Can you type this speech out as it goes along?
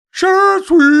Share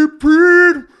sweet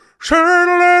Pete,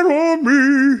 settle it on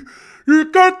me.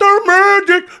 You got the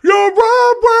magic, you're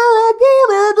right where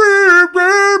I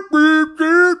wanna be.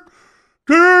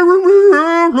 Carry me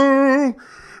along.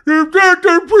 You got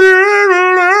the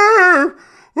feeling.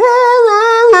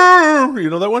 You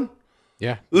know that one?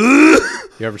 Yeah. You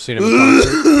ever seen him in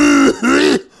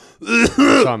concert?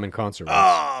 I saw him in concert once.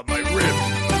 Ah, my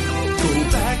ribs. Go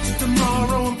back to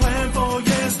tomorrow and plan for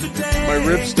yesterday. My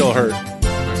ribs still hurt.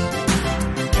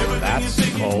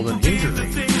 That's called an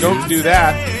injury. Don't do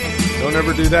that. Don't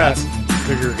ever do that.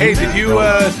 Hey, did you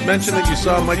mention that you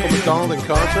saw Michael McDonald in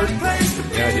concert?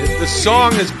 Yeah, I did. The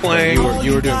song is playing.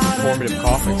 You were doing performative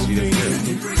coughing, so you didn't hear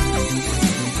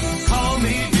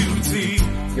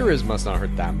it. Your ears must not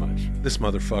hurt that much. This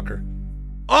motherfucker.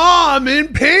 Oh, I'm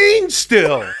in pain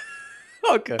still.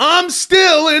 Okay. I'm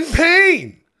still in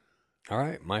pain. All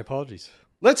right, my apologies.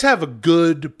 Let's have a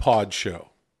good pod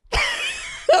show.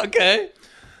 Okay.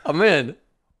 I'm in.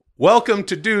 Welcome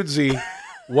to Dudesy.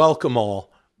 Welcome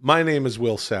all. My name is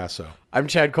Will Sasso. I'm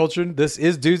Chad Coltrane. This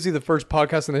is Dudesy, the first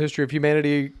podcast in the history of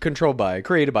humanity controlled by,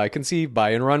 created by, conceived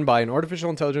by, and run by an artificial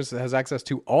intelligence that has access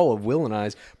to all of Will and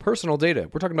I's personal data.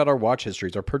 We're talking about our watch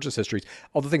histories, our purchase histories,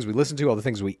 all the things we listen to, all the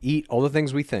things we eat, all the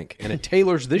things we think. And it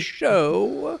tailors this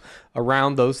show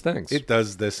around those things. It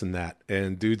does this and that.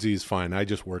 And Dudesy is fine. I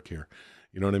just work here.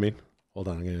 You know what I mean? Hold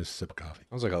on. I'm going to sip of coffee.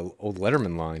 That was like an old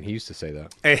Letterman line. He used to say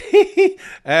that.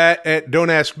 Don't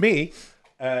ask me.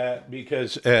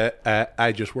 Because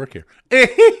I just work here.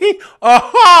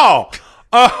 Oh-ho!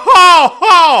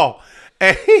 Oh-ho!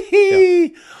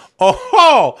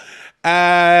 Oh-ho!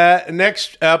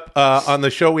 Next up on the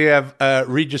show, we have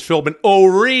Regis Philbin. Oh,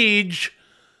 Reg!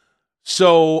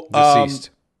 So, Deceased.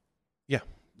 Yeah,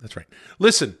 that's right.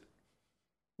 Listen,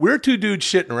 we're two dudes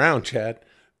shitting around, Chad.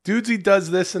 Dudesy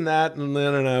does this and that, and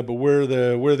but we're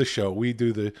the show. We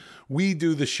do the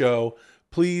show.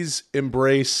 Please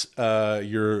embrace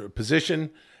your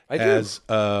position as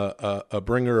a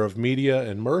bringer of media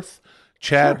and mirth.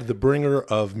 Chad, sure. The bringer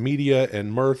of media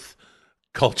and mirth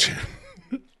culture.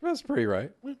 That's pretty right.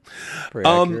 Pretty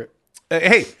accurate.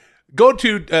 Hey, go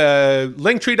to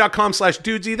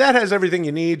linktree.com/dudesy. That has everything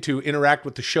you need to interact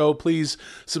with the show. Please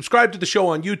subscribe to the show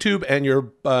on YouTube and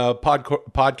your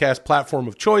podcast platform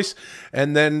of choice.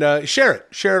 And then share it.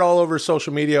 Share it all over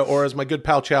social media. Or as my good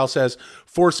pal Chow says,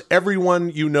 force everyone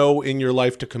you know in your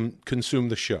life to consume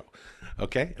the show.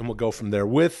 Okay? And we'll go from there.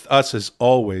 With us, as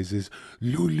always, is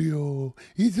Lulio.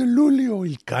 He's a Lulio,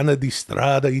 il cane di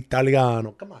strada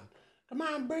italiano. Come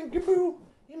on, bring your boo.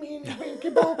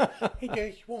 He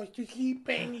just wants to sleep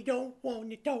and he don't want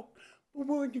to talk. But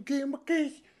when you give him a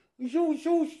kiss, he's so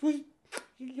sweet.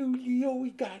 He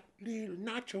always got little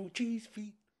nacho cheese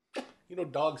feet. You know,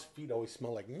 dogs' feet always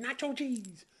smell like nacho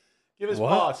cheese. Give his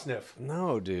paw a sniff.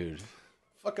 No, dude.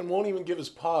 Fucking won't even give his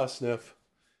paw a sniff.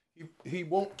 He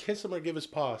won't kiss him or give his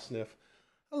paw a sniff.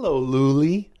 Hello,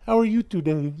 Luli. How are you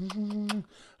today?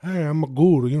 Hey, I'm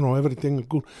good. You know, everything is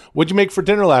good. What'd you make for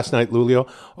dinner last night, Lulio?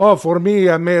 Oh, for me,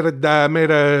 I made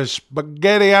a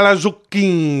spaghetti alla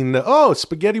zucchini. Oh,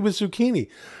 spaghetti with zucchini.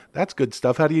 That's good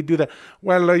stuff. How do you do that?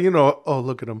 Well, you know, oh,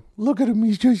 look at him. Look at him.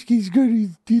 He's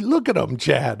good. Look at him,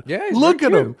 Chad. Yeah, look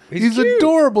at him. He's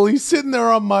adorable. He's sitting there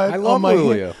on my. I love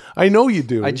Lulio. I know you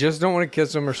do. I just don't want to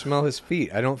kiss him or smell his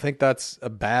feet. I don't think that's a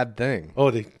bad thing.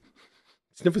 Oh, they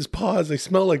sniff his paws. They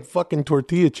smell like fucking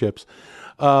tortilla chips.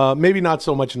 Maybe not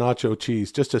so much nacho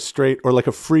cheese, just a straight, or like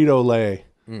a Frito-Lay.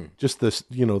 Just this,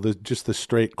 you know, just the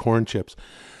straight corn chips.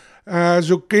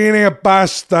 Zucchini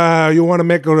pasta, you want to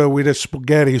make it with a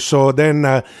spaghetti. So then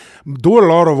do a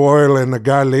lot of oil and the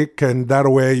garlic, and that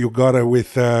way you got it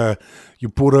with you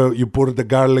put the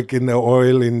garlic in the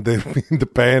oil in the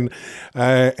pan,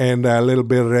 and a little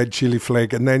bit of red chili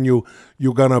flake, and then you're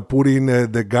gonna put in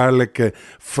the garlic,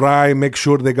 fry, make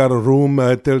sure they got a room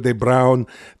till they brown.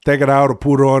 Take it out,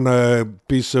 put on a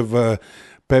piece of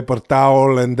paper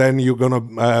towel, and then you're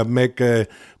gonna make a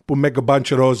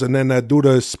bunch of those, and then do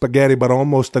the spaghetti, but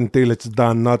almost until it's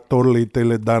done, not totally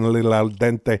till it's done, a little al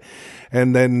dente,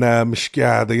 and then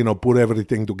you know, put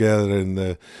everything together,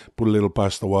 and put a little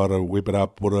pasta water, whip it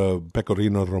up, put a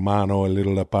pecorino romano, a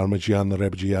little parmigiano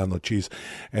reggiano cheese,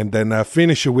 and then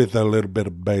finish it with a little bit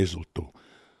of basil too.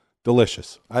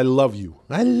 Delicious. I love you,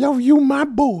 my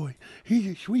boy. He's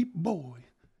a sweet boy.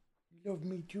 Love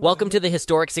me too. Welcome to the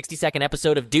historic 60-second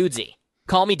episode of Dudesy.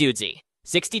 Call me Dudesy.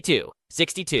 62,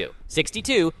 62,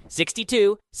 62,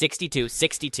 62, 62,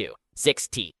 62,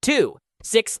 62,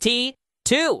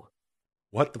 62.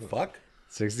 What the fuck?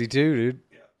 62, dude.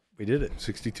 We did it.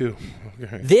 62.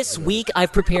 Okay. This week,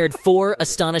 I've prepared 4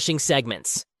 astonishing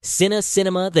segments.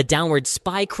 Cinema, The Downward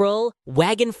Spy Crawl,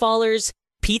 Wagon Fallers,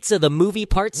 Pizza the Movie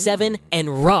Part 7,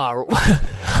 and Raw.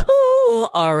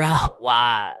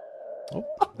 Wow.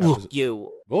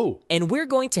 You. Whoa. And we're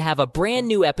going to have a brand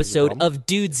new episode of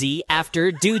Dudesy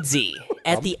After Dudesy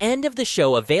at the end of the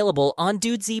show, available on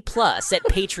Dudesy Plus at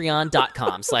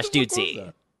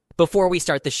patreon.com/Dudesy. Before we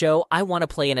start the show, I want to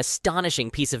play an astonishing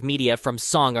piece of media from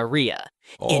Songaria.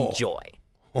 Enjoy.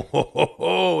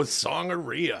 Oh,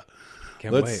 Songaria.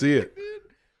 Let's wait. see it.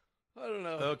 I don't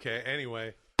know. Okay,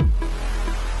 anyway.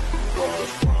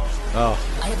 I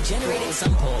have generated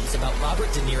some poems about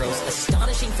Robert De Niro's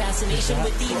astonishing fascination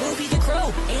with the movie The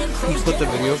Crow and Crow's Put the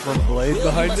general. video from Blade Will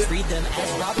behind must it. read them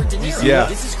as Robert De Niro. Yeah.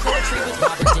 This is Crowetry with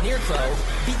Robert De Niro.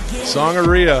 Begin.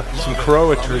 Songaria, some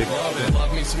crowetry.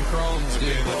 Love me some chromes,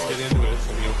 dude. Let's get into it.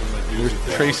 Let me open my There's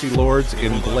Tracy Lords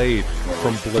in Blade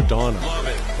from Bladonna. Love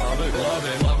it.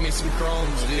 Love me some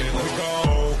chromes, dude. Let's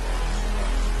go.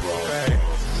 Okay.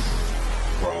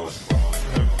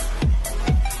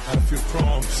 Had a few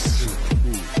prompts.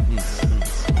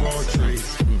 Poetry.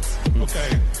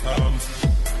 Okay.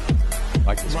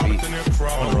 Like this Robert beat. De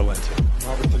Niro. Unrelenting.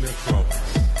 Robert De Niro.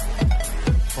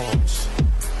 Prompts.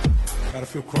 Got a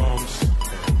few chromes.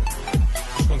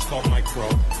 This one's called Micro.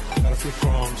 Got a few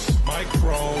chromes.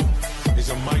 Micro is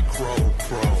a micro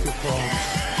crow. A few chromes.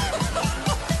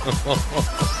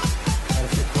 Got a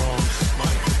few chromes.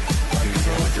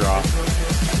 Drop.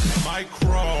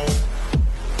 Micro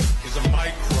is a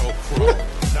micro crow.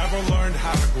 Never learned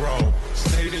how to grow.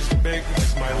 Stayed as big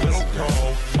as my little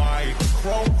crow. My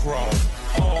crow.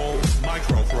 Oh,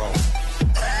 micro crow.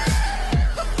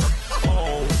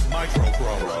 Oh, micro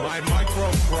crow. My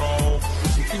micro crow.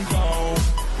 You can go.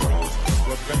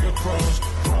 With bigger crows.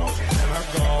 And I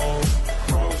go.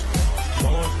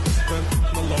 Lower than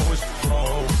the lowest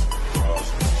crow.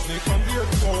 Sneak under your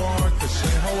door to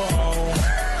say hello.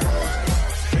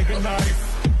 Take a knife.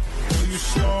 Will you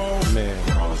show? Man.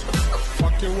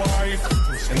 Fuck your wife.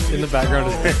 In the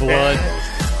background is the blood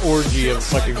orgy of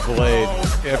fucking Blade.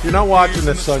 Yeah, if you're not watching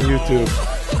this on YouTube,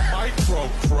 Micro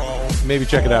crow. maybe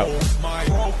check it out.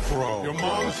 Micro crow. Your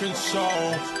mom can sew.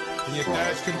 And your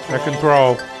dad can throw. I can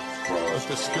throw. But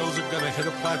the skills are gonna hit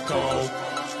a plateau.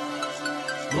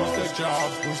 Lose their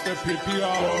jobs, lose their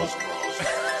PPOs.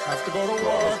 Have to go to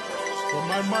work for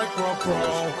my micro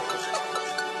crow.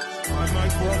 My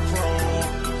micro crow.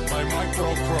 My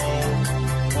micro crow.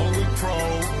 Holy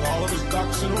crow. All of his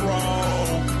ducks in a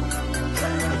row. A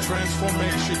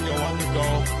transformation you'll undergo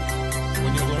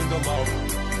when you learn to love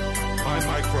my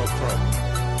micro crow.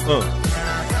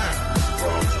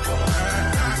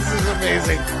 This is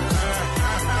amazing.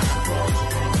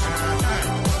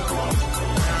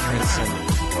 Transcendent.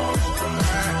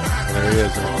 There he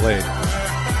is in Blade.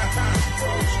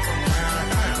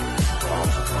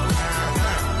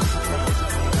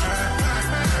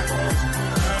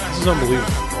 This is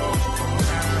unbelievable.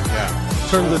 Yeah.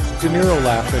 Turn the De Niro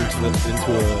laugh into a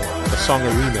song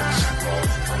of remix.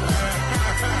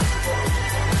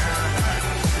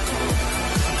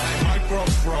 Micro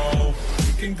crow,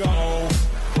 you can go.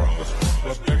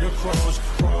 With bigger crows,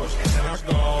 and I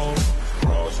go.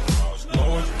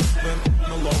 Lower than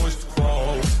the lowest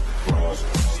crow.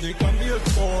 Sneak under your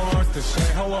door to say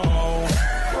hello.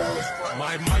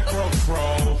 My micro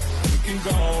crow, you can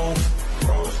go.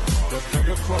 With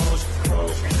bigger crows,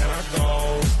 and I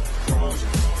go.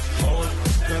 Lower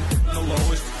than the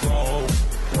lowest crow.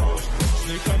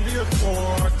 Sneak under your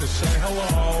door to say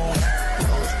hello.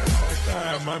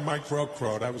 My micro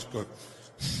crow, that was good.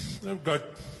 I'm good.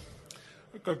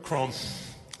 Good Chrome.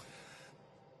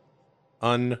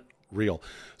 Unreal.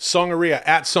 Songaria,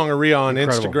 at Songaria on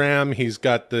Incredible. Instagram. He's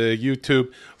got the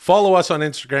YouTube. Follow us on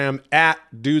Instagram at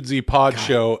Dudesy Pod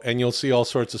Show, and you'll see all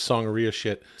sorts of Songaria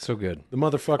shit. So good. The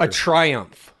motherfucker. A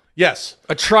triumph. Yes.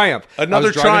 A triumph.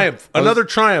 Another triumph. Another I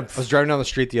triumph. was driving down the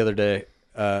street the other day,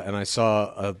 and I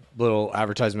saw a little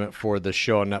advertisement for the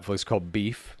show on Netflix called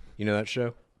Beef. You know that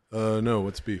show? No,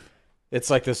 what's beef? It's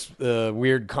like this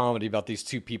weird comedy about these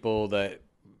two people that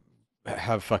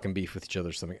have fucking beef with each other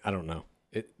or something. I don't know.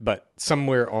 But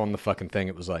somewhere on the fucking thing,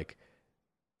 it was like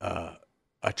a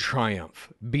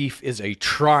triumph. Beef is a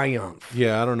triumph.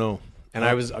 Yeah, I don't know. And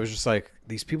I was just like,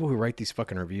 these people who write these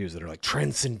fucking reviews that are like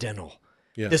transcendental.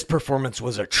 Yeah. This performance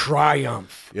was a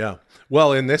triumph. Yeah.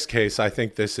 Well, in this case, I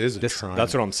think this is a triumph.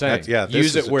 That's what I'm saying. This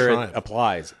Use is it a where triumph it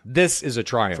applies. This is a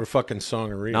triumph. for fucking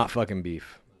Songaria. Not fucking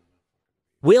beef.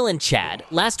 Will and Chad,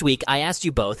 last week I asked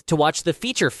you both to watch the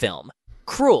feature film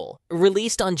Cruel,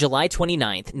 released on July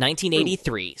 29th,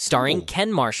 1983, starring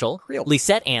Ken Marshall,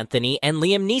 Lisette Anthony, and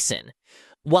Liam Neeson.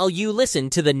 while you listen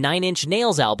to the Nine Inch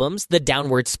Nails albums, The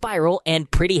Downward Spiral, and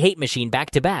Pretty Hate Machine back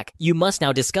to back. You must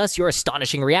now discuss your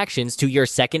astonishing reactions to your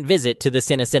second visit to the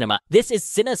Cine Cinema. This is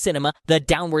Cine Cinema, The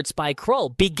Downward Spiral.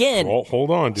 Begin! Oh, hold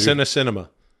on, dude. Cine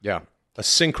Cinema. Yeah. A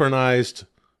synchronized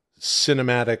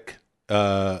cinematic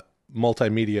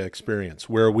multimedia experience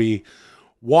where we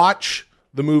watch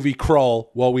the movie Krull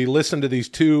while we listen to these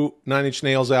two Nine Inch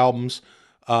Nails albums,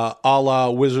 a la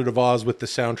Wizard of Oz with the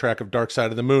soundtrack of Dark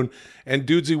Side of the Moon. And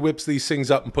Dudesy whips these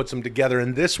things up and puts them together.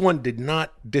 And this one did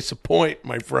not disappoint,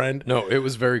 my friend. No, it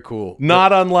was very cool.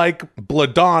 Not unlike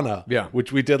Bladonna, Yeah.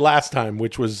 which we did last time,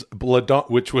 which was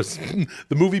the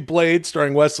movie Blade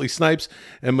starring Wesley Snipes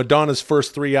and Madonna's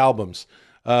first three albums.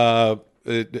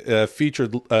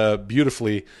 Featured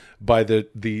beautifully by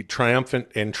the triumphant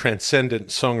and transcendent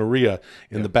Songaria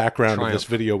in the background of this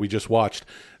video we just watched.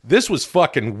 This was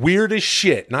fucking weird as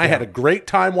shit, and I had a great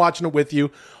time watching it with you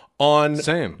on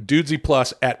Dudesy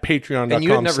Plus at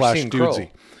patreon.com/Dudesy.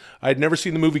 I had never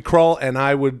seen the movie Krull, and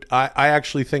I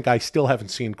actually think I still haven't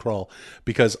seen Krull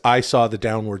because I saw the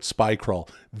Downward Spy Krull.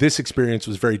 This experience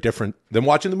was very different than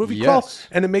watching the movie Krull,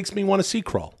 and it makes me want to see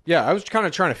Krull. Yeah, I was kind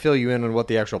of trying to fill you in on what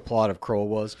the actual plot of Krull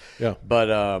was. Yeah.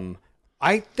 But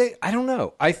I don't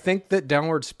know. I think that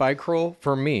Downward Spy Krull,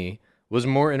 for me, was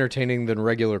more entertaining than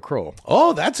regular Krull.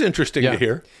 Oh, that's interesting to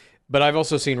hear. But I've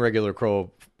also seen regular Krull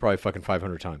probably fucking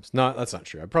 500 times. No, that's not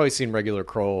true. I've probably seen regular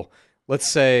Krull, let's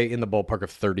say, in the ballpark of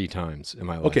 30 times in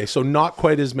my life. Okay, so not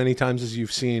quite as many times as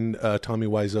you've seen Tommy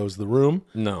Wiseau's The Room.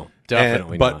 No,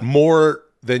 definitely but not. more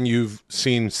than you've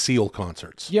seen Seal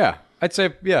concerts. Yeah, I'd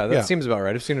say, that seems about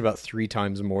right. I've seen it about 3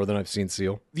 times more than I've seen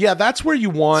Seal. Yeah, that's where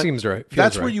you want... Seems right. Feels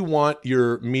That's right. where you want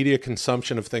your media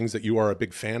consumption of things that you are a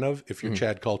big fan of, if you're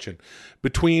Chad Kultgen.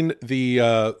 Between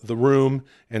the Room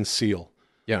and Seal.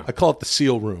 Yeah. I call it the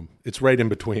Seal Room. It's right in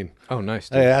between. Oh, nice.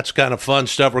 Dude. Hey, that's kind of fun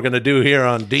stuff we're going to do here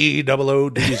on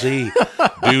DOODZ.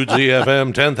 Dudesy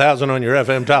FM, 10,000 on your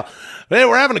FM dial. Hey,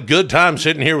 we're having a good time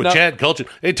sitting here with Chad Kultgen.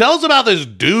 Hey, tell us about this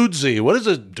Dudesy. What is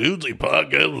this Dudesy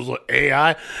podcast? Was it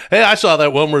AI? Hey, I saw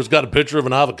that one where it's got a picture of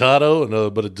an avocado,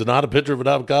 but it's not a picture of an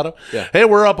avocado. Yeah. Hey,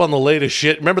 we're up on the latest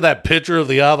shit. Remember that picture of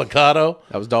the avocado?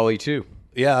 That was Dolly, too.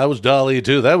 Yeah, that was Dolly,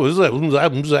 too. That was zap.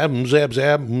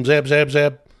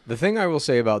 The thing I will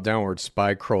say about Downward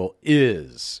Spy Krull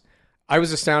is I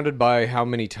was astounded by how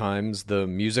many times the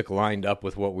music lined up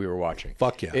with what we were watching.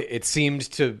 Fuck yeah. It seemed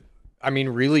to,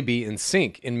 really be in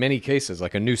sync in many cases.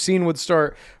 Like a new scene would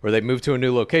start, or they'd move to a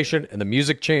new location, and the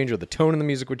music change, or the tone of the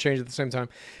music would change at the same time.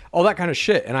 All that kind of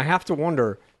shit. And I have to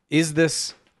wonder, is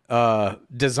this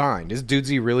designed? Is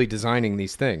Dudesy really designing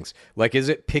these things? Like, is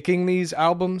it picking these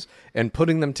albums and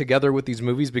putting them together with these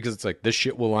movies because it's like, this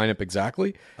shit will line up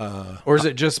exactly? Or is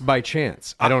it just by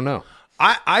chance? I don't know.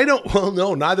 I don't, well,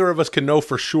 no, neither of us can know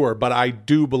for sure, but I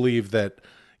do believe that,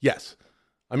 yes.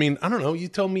 I mean, I don't know. You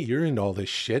tell me, you're into all this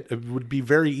shit. It would be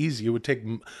very easy. It would take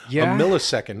a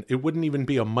millisecond. It wouldn't even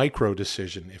be a micro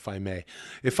decision, if I may.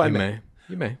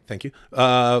 You may. Thank you.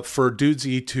 For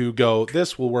Dudesy to go,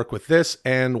 this will work with this,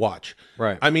 and watch.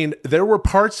 Right. I mean, there were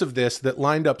parts of this that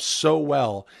lined up so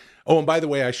well. Oh, and by the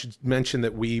way, I should mention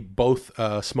that we both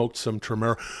smoked some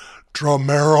marijuana.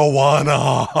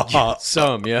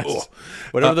 Some, yes.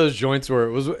 Whatever those joints were.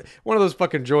 It was one of those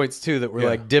fucking joints, too, that were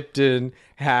like dipped in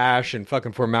hash and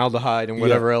fucking formaldehyde and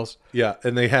whatever else. Yeah,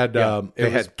 and they had...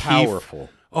 it had powerful.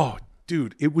 Oh,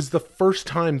 dude, it was the first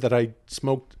time that I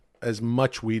smoked as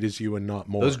much weed as you and not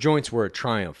more. Those joints were a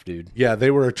triumph, dude. Yeah,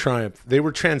 they were a triumph. They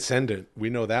were transcendent.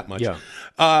 We know that much. Yeah.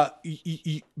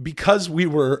 Because we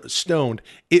were stoned,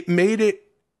 it made it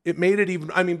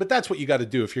even... I mean, but that's what you got to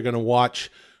do if you're going to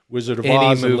watch Wizard of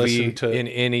Oz and listen to... in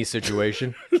any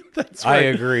situation. That's right. I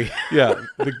agree. Yeah,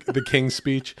 the King's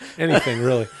Speech. Anything,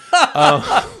 really.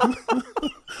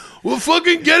 Well,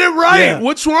 fucking get it right. Yeah.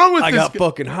 What's wrong with I this? got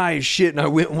fucking high as shit and I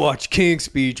went and watched King's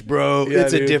Speech, bro. Yeah,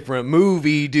 it's dude. a different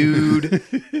movie, dude.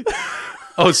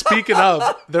 Oh, speaking of,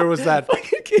 there was that...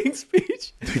 King's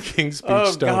Speech. The King's Speech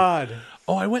Oh, stone. God.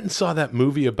 Oh, I went and saw that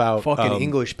movie about... Fucking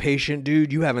English Patient,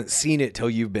 dude. You haven't seen it till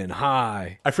you've been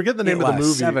high. I forget the name It of the lasts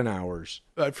movie. 7 hours.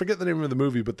 I forget the name of the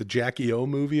movie, but the Jackie O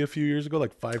movie a few years ago,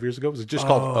 like 5 years ago, was it just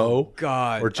called O?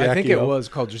 God. Or Jackie I think it O? was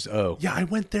called just O. Yeah, I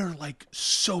went there like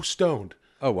so stoned.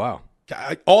 Oh, wow.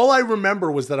 All I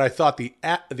remember was that I thought the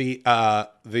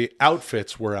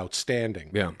outfits were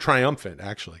outstanding. Yeah. Triumphant,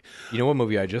 actually. You know what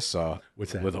movie I just saw?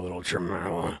 What's that? With a little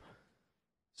tremor.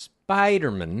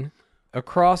 Spider-Man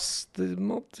Across the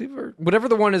Multiverse. Whatever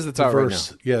the one is that's out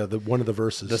Verse. right Yeah, one of the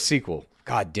verses. now. The sequel.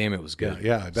 God damn, it was good.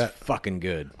 Yeah, I It's bet. fucking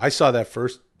good. I saw that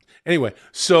first. Anyway,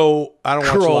 so I don't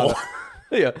watch a lot Crawl. of...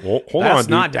 Yeah. Well, hold That's on, dude.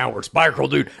 not Downward Spiral,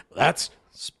 dude. That's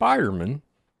Spider-Man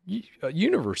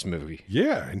universe movie.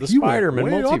 Yeah, and The he went Spider-Man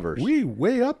way multiverse.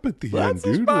 way up at the That's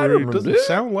end, the dude. Where it Spider-Man, doesn't dude.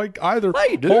 sound like either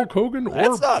Hey, dude. Hulk Hogan or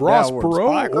That's not Ross downward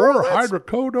Perot spiral. or That's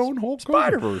hydrocodone Hulk Hogan.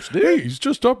 Spider-Verse, dude. Hey, he's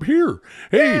just up here.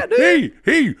 Hey, Yeah, dude.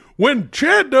 hey, when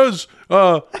Chad does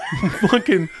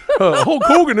fucking Hulk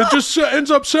Hogan, it just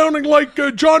ends up sounding like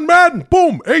John Madden.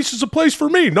 Boom, Ace is a place for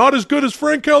me. Not as good as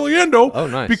Frank Caliendo. Oh,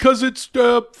 nice. Because it's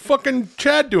fucking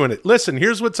Chad doing it. Listen,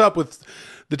 here's what's up with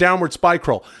the downward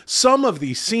spiral. Some of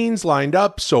these scenes lined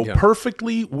up so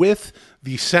perfectly with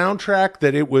the soundtrack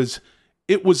that it was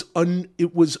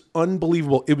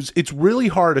unbelievable. It's really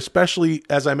hard, especially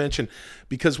as I mentioned,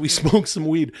 because we smoked some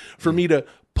weed, for me to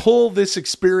pull this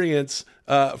experience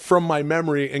from my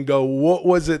memory and go, what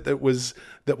was it that was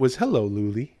hello,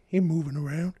 Luli, you moving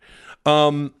around?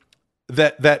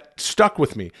 That stuck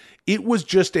with me. It was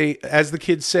just as the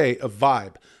kids say, a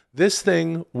vibe. This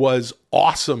thing was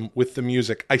awesome with the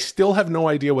music. I still have no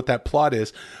idea what that plot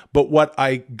is, but what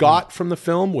I got from the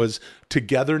film was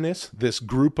togetherness, this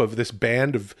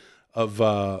band of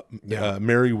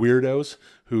merry weirdos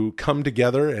who come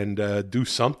together and do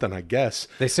something, I guess.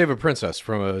 They save a princess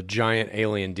from a giant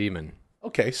alien demon.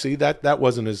 Okay, see, that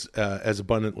wasn't as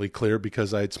abundantly clear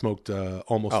because I had smoked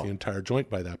almost the entire joint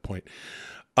by that point.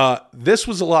 This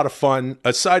was a lot of fun,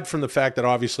 aside from the fact that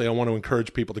obviously I want to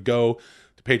encourage people to go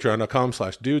to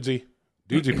patreon.com/dudesy,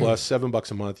 Dudesy Plus,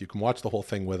 $7 a month. You can watch the whole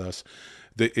thing with us.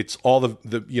 It's all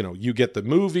the you get the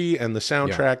movie and the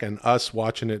soundtrack and us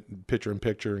watching it picture in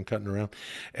picture and cutting around,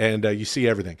 and you see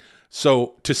everything.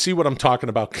 So to see what I'm talking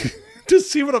about,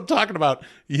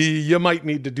 you might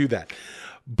need to do that.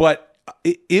 But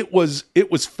it was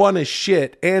fun as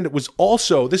shit, and it was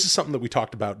also, this is something that we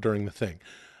talked about during the thing,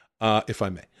 if I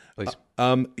may. Please.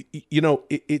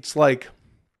 It's like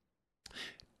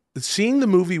seeing the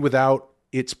movie without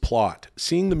its plot,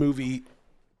 seeing the movie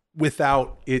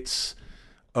without its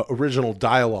original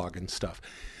dialogue and stuff.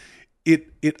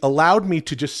 It allowed me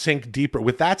to just sink deeper.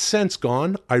 With that sense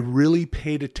gone, I really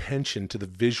paid attention to the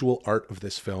visual art of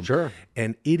this film. Sure.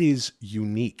 And it is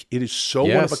unique. It is so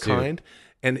one of a kind.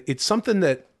 And it's something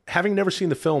that, having never seen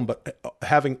the film, but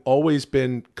having always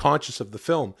been conscious of the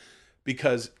film,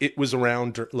 because it was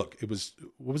around, look, it was,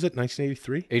 what was it,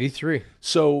 1983? 83.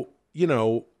 So,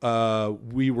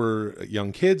 we were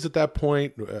young kids at that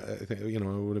point. I think, it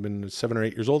would have been 7 or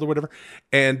 8 years old or whatever.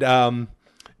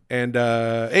 And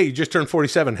hey, you just turned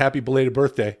 47. Happy belated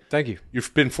birthday. Thank you.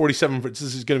 You've been 47. This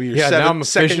is going to be your now I'm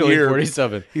second officially year.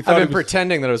 47. I've been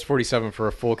pretending that I was 47 for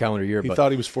a full calendar year. He but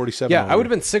thought he was 47. yeah, I would have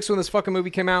been 6 when this fucking movie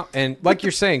came out. And like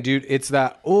you're saying, dude, it's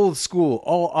that old school,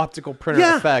 all optical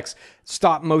printer effects,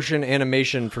 stop motion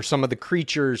animation for some of the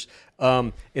creatures.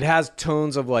 It has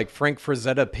tones of like Frank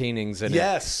Frazetta paintings in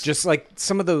it. Just like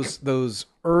some of those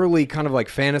early kind of like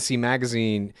fantasy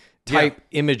magazine type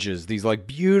images, these like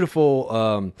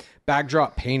beautiful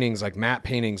backdrop paintings, like matte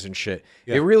paintings and shit.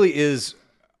 It really is.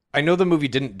 I know the movie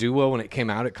didn't do well when it came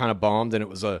out. It kind of bombed and it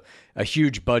was a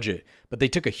huge budget, but they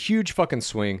took a huge fucking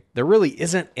swing. There really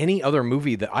isn't any other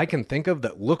movie that I can think of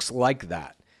that looks like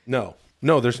that. No,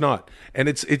 there's not. And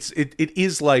it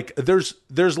is like, there's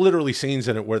literally scenes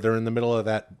in it where they're in the middle of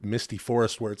that misty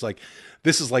forest where it's like,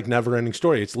 this is like Never Ending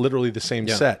Story. It's literally the same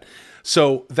set.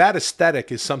 So that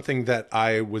aesthetic is something that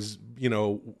I was,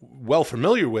 well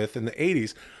familiar with in the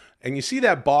 80s. And you see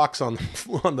that box on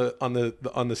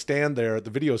the stand there at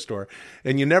the video store,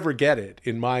 and you never get it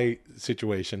in my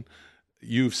situation.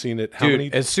 You've seen it how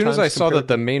many as soon as I saw that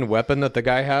the main weapon that the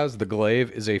guy has, the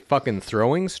glaive, is a fucking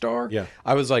throwing star,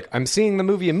 I was like, I'm seeing the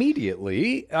movie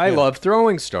immediately. I love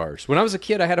throwing stars. When I was a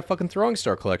kid, I had a fucking throwing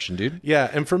star collection, dude. Yeah,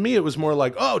 and for me, it was more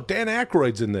like, oh, Dan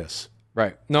Aykroyd's in this.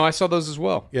 Right. No, I saw those as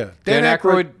well. Yeah. Dan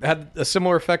Aykroyd had a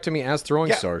similar effect to me as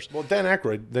throwing stars. Well, Dan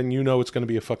Aykroyd, then you know it's going to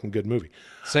be a fucking good movie.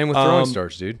 Same with throwing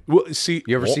stars, dude. Well, see,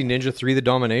 you ever see Ninja 3: The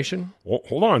Domination? Well,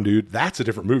 hold on, dude. That's a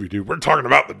different movie, dude. We're talking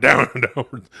about the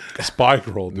downward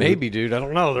spiral, dude. Maybe, dude. I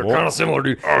don't know. They're kind of similar,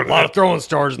 dude. A lot of throwing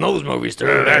stars in those movies, too.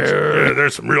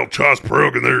 There's some real Charles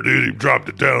Perot in there, dude. He dropped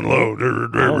it down low. I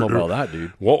don't know about that,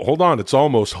 dude. Well, hold on. It's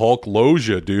almost Hulk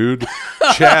Loja, dude.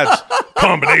 Chad's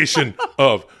combination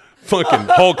of fucking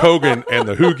Hulk Hogan and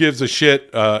the Who Gives a Shit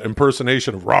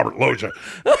impersonation of Robert Loggia.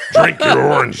 Drink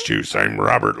your orange juice. I'm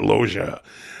Robert Loggia.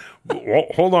 Well,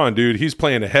 hold on, dude. He's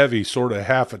playing a heavy, sort of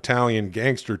half Italian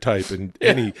gangster type in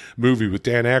any movie with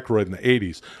Dan Aykroyd in the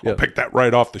 80s. I'll pick that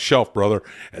right off the shelf, brother.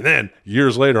 And then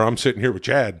years later, I'm sitting here with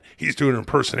Chad. He's doing an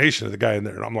impersonation of the guy in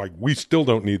there. And I'm like, we still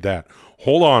don't need that.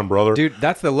 Hold on, brother. Dude,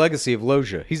 that's the legacy of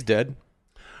Loggia. He's dead.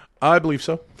 I believe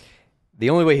so. The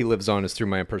only way he lives on is through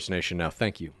my impersonation now.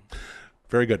 Thank you.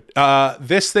 Very good.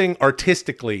 This thing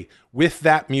artistically with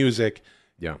that music,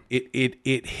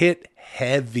 it hit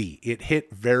heavy. It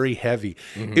hit very heavy.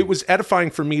 It was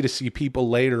edifying for me to see people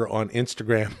later on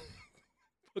Instagram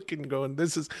fucking going,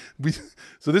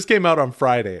 so this came out on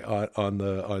Friday on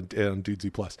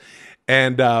Dudesy Plus,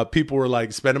 and people were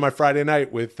like spending my Friday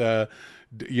night with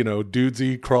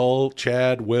Dudesy, Krull,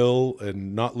 Chad, Will,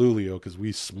 and not Lulio, because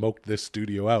we smoked this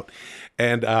studio out.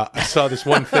 And I saw this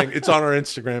one thing. It's on our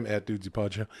Instagram at Dudesy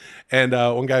Pod Show. And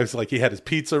one guy was like, he had his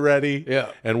pizza ready.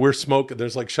 Yeah. And we're smoking.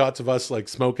 There's like shots of us like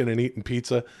smoking and eating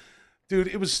pizza. Dude,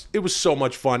 it was so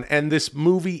much fun. And this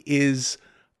movie is,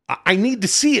 I need to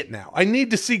see it now. I need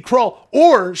to see Krull.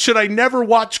 Or should I never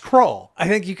watch Krull? I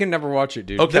think you can never watch it,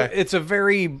 dude. Okay. It's a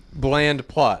very bland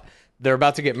plot. They're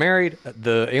about to get married.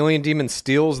 The alien demon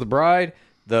steals the bride.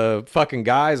 The fucking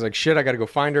guy's like, shit, I got to go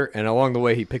find her. And along the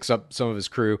way, he picks up some of his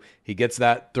crew. He gets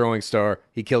that throwing star.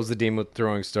 He kills the demon with the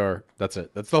throwing star. That's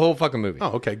it. That's the whole fucking movie.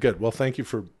 Oh, okay, good. Well, thank you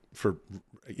for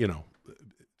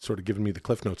sort of giving me the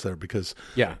cliff notes there, because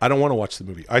I don't want to watch the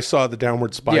movie. I saw the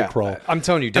Downward Spy Crawl. I'm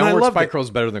telling you, Downward Spy Crawl is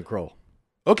better than Krull.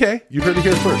 Okay, you heard it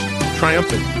here first.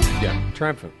 Triumphant. Yeah,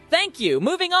 triumphant. Thank you.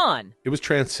 Moving on. It was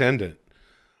transcendent.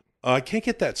 I can't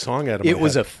get that song out of my head. It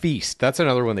was a feast. That's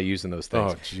another one they use in those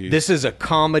things. Oh, jeez. This is a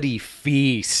comedy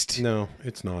feast. No,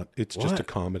 it's not. It's just a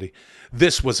comedy.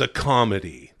 This was a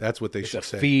comedy. That's what they should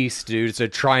say. Feast, dude. It's a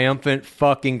triumphant,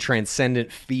 fucking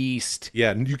transcendent feast.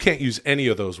 Yeah, you can't use any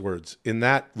of those words. In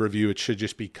that review, it should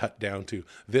just be cut down to,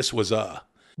 this was a.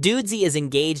 Dudesy is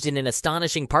engaged in an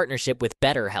astonishing partnership with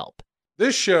BetterHelp.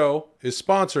 This show is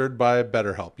sponsored by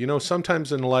BetterHelp. You know,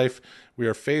 sometimes in life, we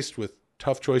are faced with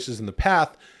tough choices, and the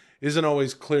path isn't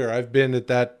always clear. I've been at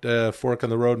that fork on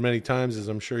the road many times, as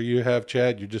I'm sure you have,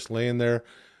 Chad. You're just laying there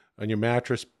on your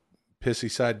mattress,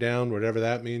 pissy side down, whatever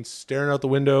that means, staring out the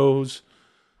windows,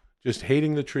 just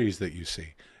hating the trees that you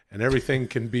see. And everything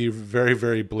can be very,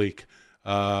 very bleak.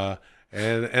 And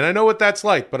I know what that's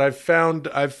like, but I've found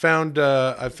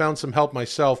some help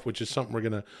myself, which is something we're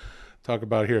going to talk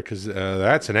about here, because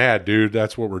that's an ad, dude.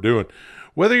 That's what we're doing.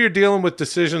 Whether you're dealing with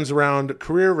decisions around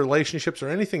career, relationships, or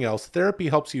anything else, therapy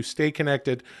helps you stay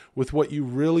connected with what you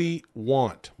really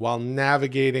want while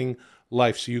navigating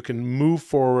life, so you can move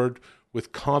forward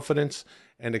with confidence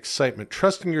and excitement.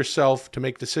 Trusting yourself to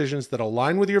make decisions that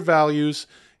align with your values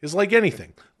is like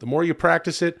anything. The more you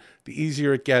practice it, the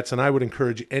easier it gets. And I would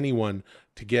encourage anyone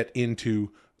to get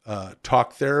into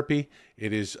talk therapy.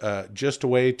 It is just a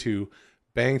way to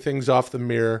bang things off the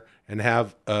mirror and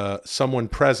have someone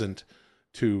present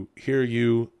to hear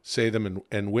you say them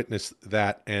and witness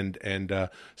that and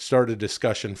start a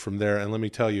discussion from there. And let me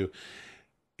tell you,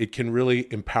 it can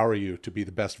really empower you to be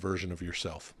the best version of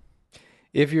yourself.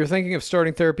 If you're thinking of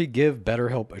starting therapy, give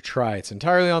BetterHelp a try. It's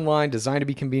entirely online, designed to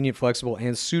be convenient, flexible,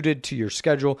 and suited to your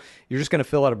schedule. You're just going to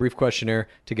fill out a brief questionnaire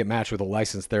to get matched with a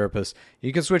licensed therapist.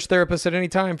 You can switch therapists at any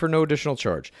time for no additional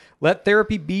charge. Let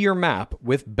therapy be your map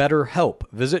with BetterHelp.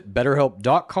 Visit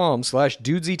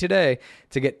BetterHelp.com/Dudesy today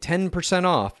to get 10%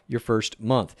 off your first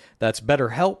month. That's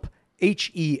BetterHelp,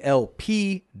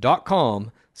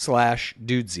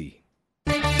 HELP.com/Dudesy.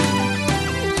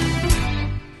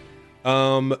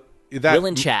 Will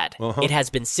and Chad, It has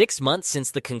been 6 months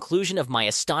since the conclusion of my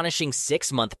astonishing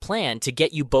 6-month plan to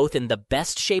get you both in the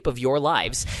best shape of your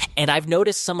lives, and I've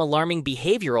noticed some alarming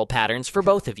behavioral patterns for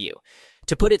both of you.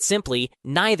 To put it simply,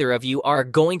 neither of you are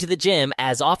going to the gym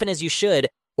as often as you should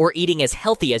or eating as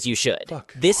healthy as you should.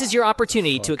 This is your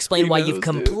opportunity to explain why you've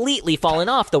completely fallen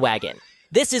off the wagon.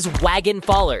 This is Wagon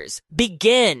Fallers.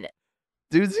 Begin!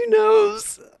 Dudesy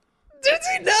knows.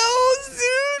 Dudesy knows,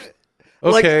 dude.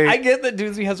 Okay. Like, I get that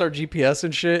Dudesy has our GPS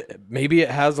and shit. Maybe it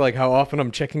has like how often I'm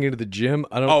checking into the gym.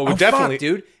 I don't. Oh, definitely, fuck,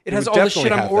 dude. It it has would all the definitely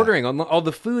shit I'm have that. ordering on all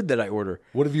the food that I order.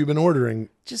 What have you been ordering?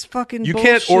 Just fucking. You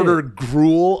bullshit. can't order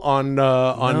gruel on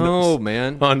No,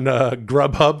 man. on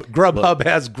Grubhub. Grubhub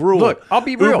has gruel. Look, I'll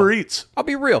be real. Uber Eats. I'll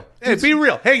be real. Hey, be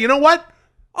real. Hey, you know what?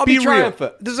 I'll be real.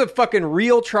 triumphant. This is a fucking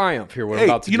real triumph here. What I'm Hey,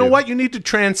 about to you do. know what? You need to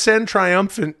transcend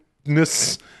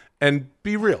triumphantness and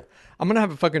be real. I'm gonna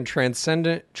have a fucking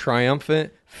transcendent,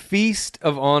 triumphant feast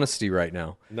of honesty right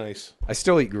now. Nice. I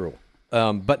still eat gruel,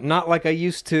 but not like I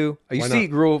used to. I used to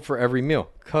eat gruel for every meal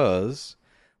because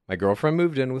my girlfriend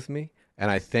moved in with me.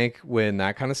 And I think when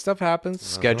that kind of stuff happens,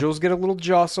 schedules get a little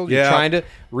jostled. You're trying to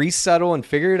resettle and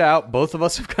figure it out. Both of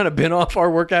us have kind of been off our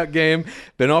workout game,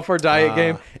 been off our diet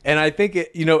game. And I think,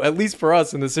 at least for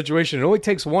us in this situation, it only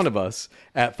takes one of us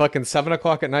at fucking 7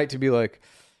 o'clock at night to be like,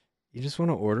 you just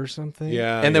want to order something?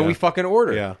 Yeah. And then we fucking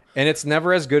order. Yeah. And it's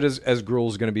never as good as gruel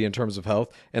is going to be in terms of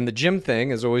health. And the gym thing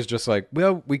is always just like,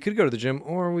 well, we could go to the gym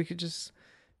or we could just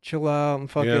chill out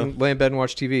and fucking lay in bed and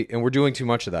watch TV. And we're doing too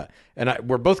much of that. And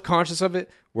we're both conscious of it.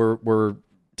 We're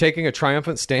taking a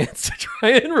triumphant stance to try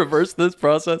and reverse this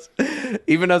process,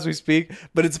 even as we speak.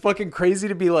 But it's fucking crazy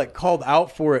to be like called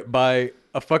out for it by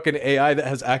a fucking AI that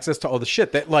has access to all the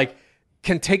shit that like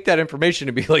can take that information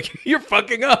and be like, you're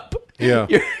fucking up. Yeah.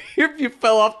 You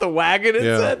fell off the wagon. It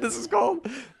Yeah. said this is called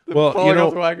Well, falling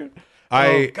off the wagon.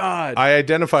 Oh God. I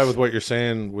identify with what you're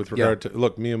saying with regard to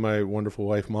look, me and my wonderful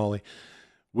wife Molly,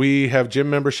 we have gym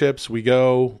memberships. We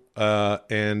go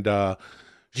and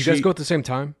you guys go at the same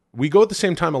time? We go at the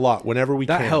same time a lot whenever we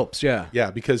can. That helps, yeah.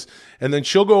 Yeah, because and then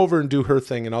she'll go over and do her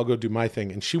thing and I'll go do my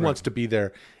thing. And she wants to be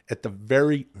there at the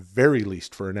very, very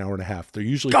least for an hour and a half. They're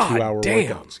usually 2-hour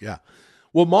workouts. Yeah.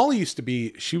 Well, Molly used to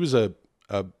be, she was a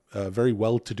very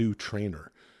well-to-do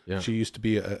trainer. Yeah. She used to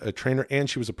be a trainer and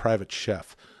she was a private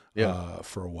chef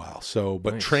for a while. So,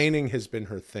 but training has been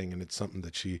her thing and it's something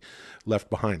that she left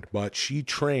behind. But she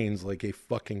trains like a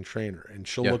fucking trainer and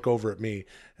she'll look over at me.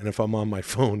 And if I'm on my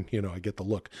phone, I get the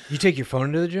look. You take your phone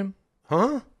into the gym?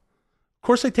 Huh? Of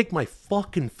course I take my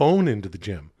fucking phone into the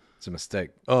gym. It's a mistake.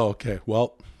 Oh, okay.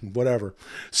 Well, whatever.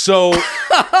 So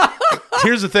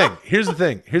here's the thing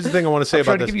I want to say about this. I'm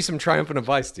trying to give you some triumphant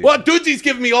advice, dude. Well, Dudesie's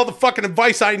giving me all the fucking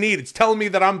advice I need. It's telling me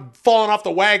that I'm falling off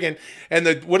the wagon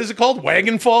and what is it called?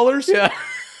 Wagon fallers? Yeah.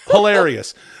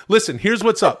 Hilarious. Listen, here's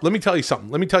what's up. Let me tell you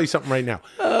something right now.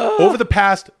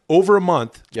 Over a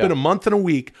month, it's been a month and a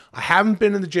week. I haven't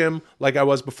been in the gym like I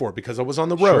was before because I was on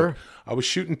the road. Sure. I was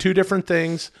shooting 2 different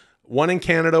things. One in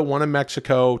Canada, one in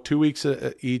Mexico, 2 weeks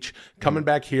each, coming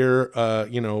back here,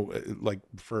 like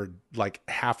for like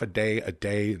half a day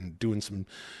and doing some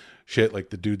shit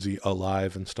like the Dudesy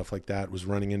Alive and stuff like that. Was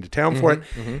running into town for it.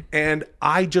 Mm-hmm. And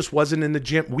I just wasn't in the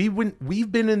gym. We've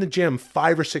been in the gym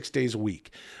 5 or 6 days a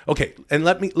week. Okay. And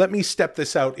let me step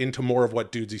this out into more of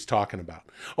what Dudesy's talking about.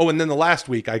 Oh, and then the last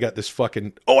week I got this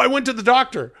I went to the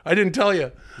doctor. I didn't tell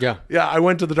you. Yeah. Yeah. I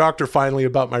went to the doctor finally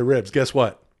about my ribs. Guess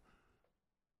what?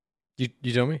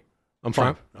 You tell me? I'm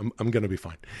fine. I'm going to be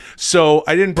fine. So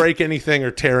I didn't break anything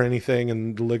or tear anything,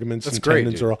 and the ligaments and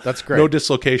tendons are all. That's great. No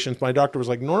dislocations. My doctor was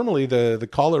like, normally the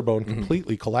collarbone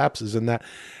completely collapses in that.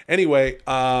 Anyway,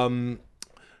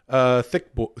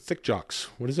 thick jocks.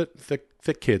 What is it?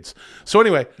 Thick kids. So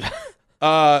anyway,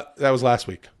 that was last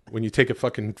week. When you take a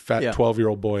fucking fat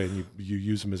 12-year-old boy and you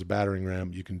use him as a battering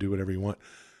ram, you can do whatever you want.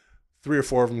 3 or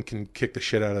 4 of them can kick the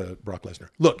shit out of Brock Lesnar.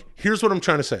 Look, here's what I'm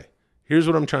trying to say.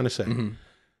 Mm-hmm.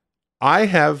 I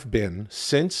have been,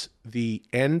 since the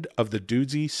end of the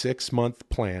Dudesy 6-month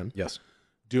plan,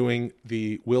 doing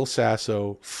the Will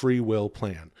Sasso free will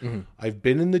plan. Mm-hmm. I've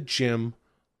been in the gym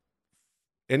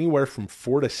anywhere from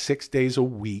 4 to 6 days a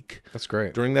week. That's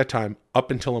great. During that time,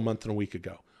 up until a month and a week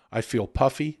ago. I feel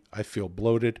puffy. I feel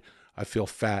bloated. I feel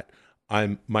fat.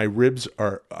 My ribs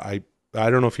are... I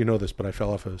don't know if you know this, but I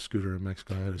fell off a scooter in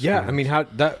Mexico. I mean,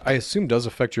 I assume does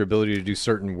affect your ability to do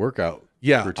certain workout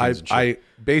routines and shit. I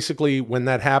basically, when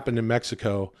that happened in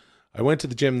Mexico, I went to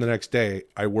the gym the next day.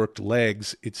 I worked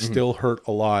legs. It still hurt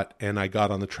a lot, and I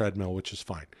got on the treadmill, which is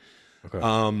fine. Okay.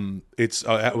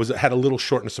 I had a little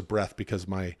shortness of breath because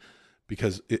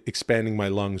expanding my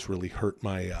lungs really hurt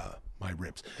my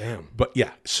ribs. Damn. But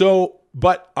yeah,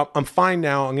 but I'm fine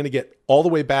now. I'm going to get all the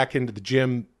way back into the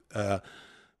gym.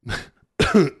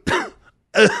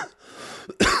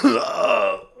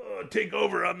 Take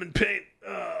over. I'm in pain.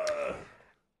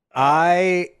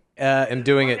 I am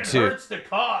doing it too. Hurts to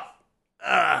cough.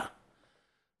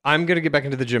 I'm going to get back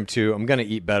into the gym too. I'm going to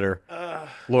eat better.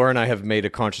 Laura and I have made a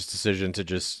conscious decision to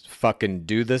just fucking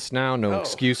do this now. No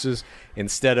excuses.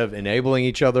 Instead of enabling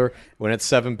each other when it's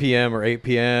 7 p.m. or 8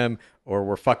 p.m. or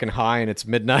we're fucking high and it's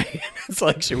midnight. It's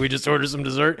like, should we just order some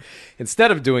dessert?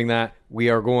 Instead of doing that, we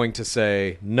are going to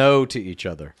say no to each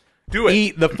other. Do it.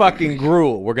 Eat the fucking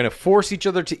gruel. We're going to force each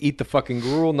other to eat the fucking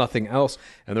gruel, nothing else.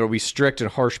 And there will be strict and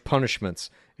harsh punishments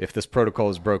if this protocol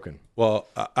is broken. Well,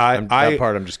 I'm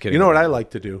just kidding. You know what I like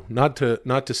to do? Not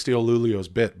to steal Lulio's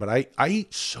bit, but I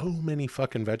eat so many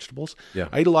fucking vegetables. Yeah.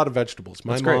 I eat a lot of vegetables.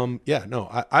 My mom,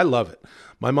 I love it.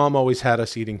 My mom always had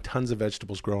us eating tons of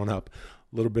vegetables growing up.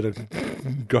 A little bit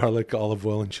of garlic, olive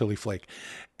oil, and chili flake.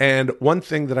 And one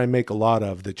thing that I make a lot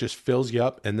of that just fills you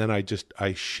up, and then I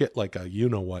shit like a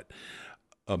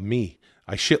me.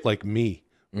 I shit like me,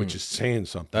 which is saying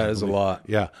something. That is a lot.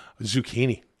 Yeah.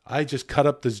 Zucchini. I just chop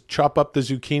up the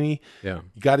zucchini. Yeah.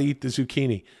 You got to eat the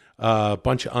zucchini. A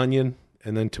bunch of onion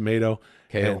and then tomato.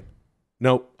 Kale.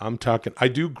 Nope, I'm talking. I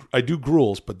do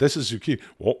gruels, but this is zucchini.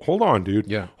 Well, hold on, dude.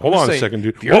 Yeah. Hold on a second,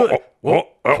 dude. Hold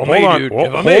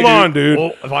on, dude.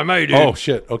 If I may, dude. Oh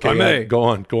shit. Okay. If I may. Go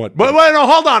on. But wait, no,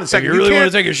 hold on a second. If you really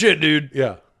want to take a shit, dude.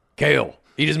 Yeah. Kale.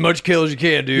 Eat as much kale as you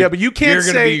can, dude. Yeah, but you can't You're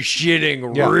gonna say- be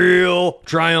shitting Yeah. real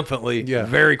triumphantly Yeah.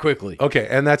 very quickly. Okay,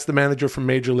 and that's the manager from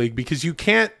Major League, because you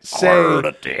can't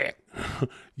say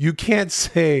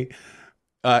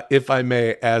if I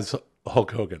may, as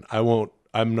Hulk Hogan. I won't.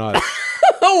 I'm not.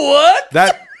 What?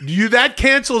 That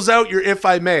cancels out your if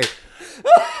I may.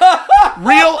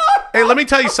 Hey, let me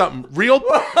tell you something. Real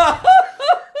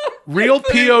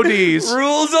PODs.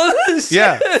 Rules on this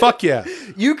Yeah, shit? fuck yeah.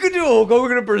 You can do a Hulk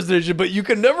Hogan impersonation, but you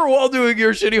can never, while doing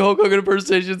your shitty Hulk Hogan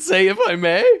impersonation, say if I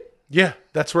may. Yeah,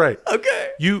 that's right. Okay.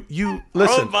 You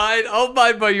listen. I'll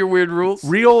abide by your weird rules.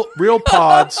 Real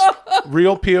pods,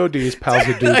 real PODs, pals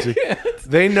of doozy.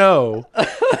 They know.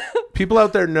 People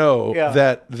out there know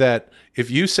that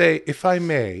if you say if I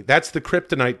may, that's the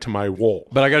kryptonite to my wool.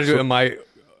 But I got to do it in my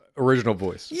original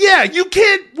voice. Yeah, you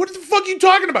can't. What the fuck are you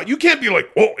talking about? You can't be like,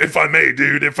 oh, if I may,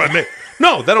 dude, if I may.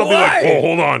 No, then I'll be like, oh,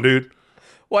 hold on, dude.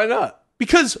 Why not?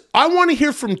 Because I want to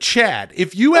hear from Chad.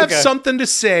 If you have Okay. something to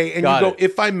say and Got you go, it.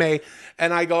 if I may,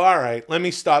 and I go, all right, let me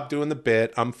stop doing the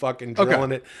bit. I'm fucking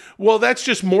drilling it. Well, that's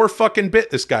just more fucking bit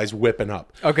this guy's whipping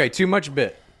up. Okay, too much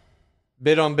bit.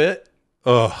 Bit on bit?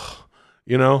 Ugh.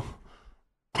 You know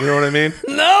what I mean?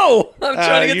 No! I'm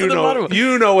trying to get to the bottom of it.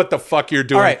 You know what the fuck you're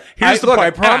doing. All right. Here's the look,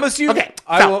 part. I promise you, Okay.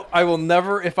 I will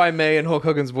never, if I may, in Hulk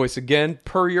Hogan's voice again,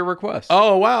 per your request.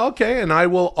 Oh, wow. Okay. And I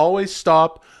will always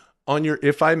stop on your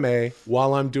if I may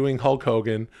while I'm doing Hulk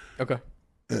Hogan. Okay.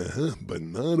 But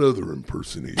not other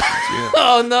impersonations, yeah.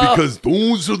 Oh, no. Because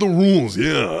those are the rules,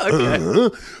 yeah.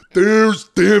 There's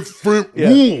different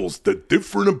rules, the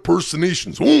different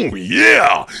impersonations. Oh,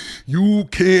 yeah. You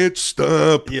can't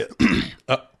stop. Yeah.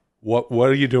 What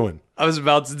are you doing? I was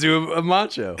about to do a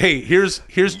macho. Hey, here's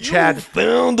Chad.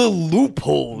 Found a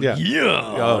loophole. Yeah.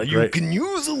 Oh, You great. can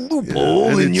use a loophole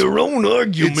in it's- your own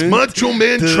argument. It's Macho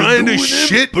Man trying to do an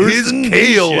shit his impersonation.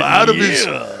 kale out of his.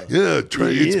 Yeah,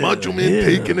 it's Macho Man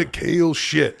taking a kale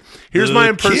shit. Here's my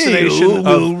impersonation Kale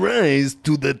of. will rise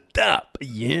to the top.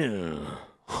 Yeah.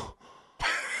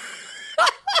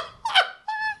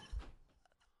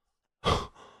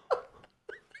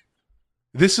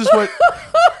 This is what.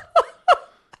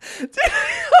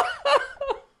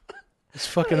 It's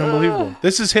fucking unbelievable.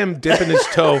 This is him dipping his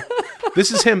toe.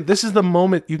 This is him. This is the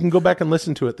moment. You can go back and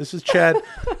listen to it. This is Chad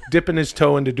dipping his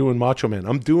toe into doing Macho Man.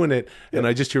 I'm doing it, and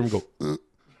I just hear him go.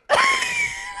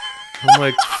 I'm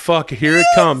like, fuck, here it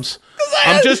comes.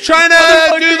 I'm just trying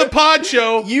to do the pod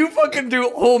show. You fucking do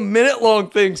whole minute-long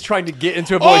things trying to get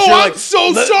into a voice. Oh, You're I'm like, so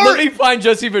Let sorry." me find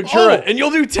Jesse Ventura. Oh. And you'll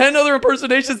do 10 other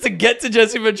impersonations to get to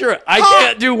Jesse Ventura. I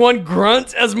can't do one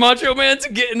grunt as Macho Man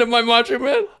to get into my Macho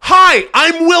Man. Hi,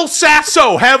 I'm Will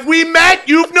Sasso. Have we met?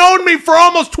 You've known me for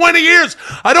almost 20 years.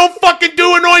 I don't fucking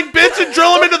do annoying bits and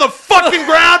drill them into the fucking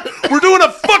ground. We're doing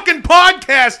a fucking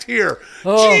podcast here.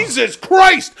 Jesus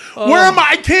Christ. Where am I?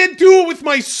 I can't do it with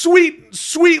my sweet,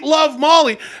 sweet love,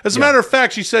 Molly. As a matter of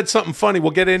fact, she said something funny.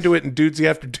 We'll get into it in Dudesy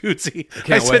After Dudesy.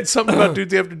 I said wait. something about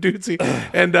Dudesy After Dudesy.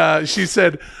 And she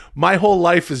said, my whole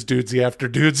life is Dudesy After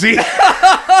Dudesy.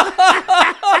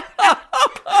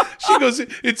 She goes,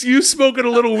 it's you smoking a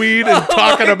little weed and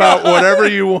talking about whatever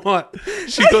you want.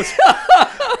 She goes,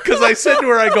 because I said to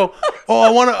her, I go, oh, I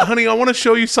want to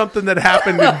show you something that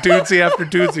happened in Dudesy After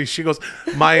Dudesy. She goes,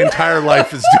 my entire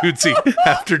life is Dudesy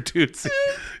After Dudesy.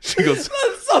 She goes,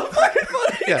 That's so fucking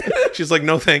funny. yeah. She's like,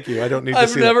 no, thank you. I don't need to I've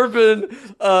see never been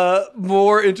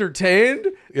more entertained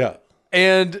that. Yeah.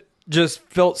 and just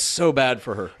felt so bad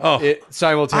for her. Oh.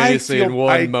 Simultaneously in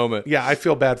one moment. Yeah, I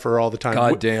feel bad for her all the time.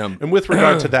 God damn. And with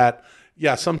regard to that,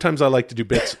 yeah, sometimes I like to do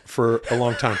bits for a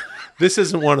long time. This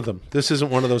isn't one of them. This isn't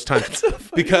one of those times.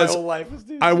 Because My whole life is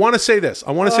I want to say this.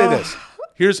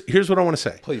 Here's what I want to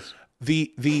say. Please.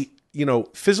 The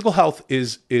physical health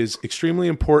is extremely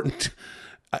important.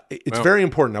 It's very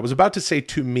important. I was about to say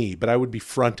to me, but I would be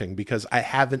fronting because I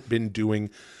haven't been doing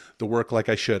the work like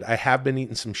I should. I have been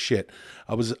eating some shit.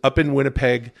 I was up in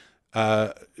Winnipeg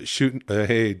shooting.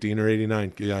 Hey, Diener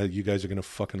 89. Yeah, you guys are gonna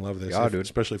fucking love this, dude.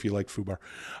 especially if you like Fubar.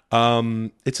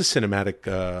 It's a cinematic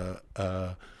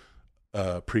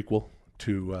prequel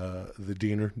to the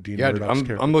Diener. Yeah, dude, Murdoch's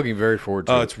character. I'm looking very forward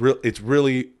to it. It's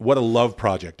really what a love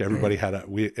project. Everybody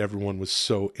everyone was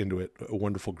so into it. A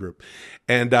wonderful group.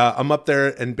 And I'm up there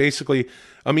and basically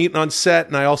I'm eating on set,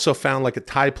 and I also found like a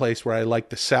Thai place where I like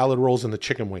the salad rolls and the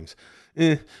chicken wings.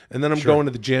 And then I'm going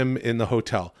to the gym in the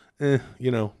hotel.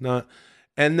 Not.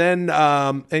 And then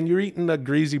and you're eating a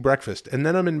greasy breakfast. And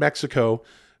then I'm in Mexico,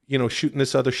 shooting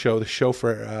this other show, the show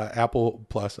for Apple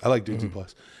Plus. I like Dudesy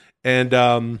Plus. And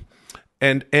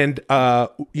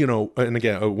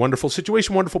again, a wonderful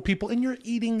situation, wonderful people, and you're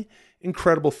eating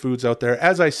incredible foods out there.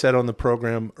 As I said on the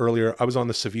program earlier, I was on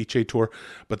the ceviche tour,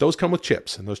 but those come with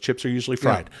chips, and those chips are usually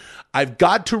fried. I've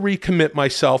got to recommit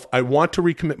myself. I want to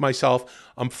recommit myself.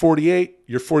 I'm 48.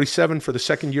 You're 47 for the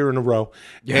second year in a row,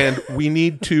 and we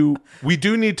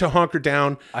do need to hunker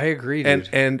down. I agree, dude.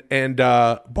 And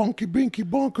bonky binky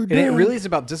bonker down. And it really is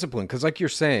about discipline, because like you're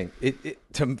saying,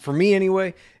 for me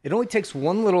anyway, it only takes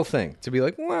one little thing to be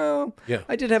like, well,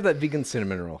 I did have that vegan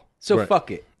cinnamon roll, so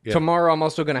fuck it. Yeah. Tomorrow I'm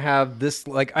also going to have this,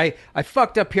 like, I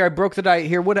fucked up here. I broke the diet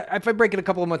here. If I break it a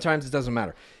couple of more times, it doesn't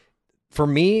matter. For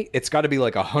me, it's got to be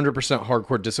like 100%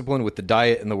 hardcore discipline with the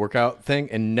diet and the workout thing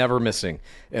and never missing,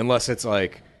 unless it's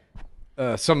like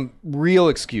some real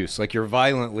excuse, like you're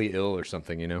violently ill or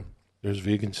something, you know? There's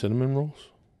vegan cinnamon rolls?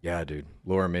 Yeah, dude.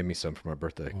 Laura made me some for my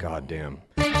birthday. God damn.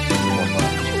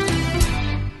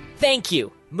 Thank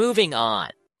you. Moving on.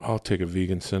 I'll take a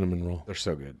vegan cinnamon roll. They're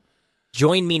so good.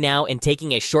 Join me now in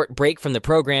taking a short break from the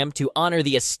program to honor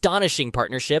the astonishing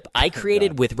partnership I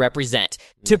created with Represent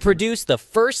to produce the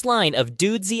first line of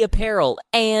Dudesy apparel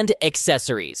and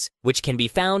accessories, which can be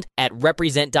found at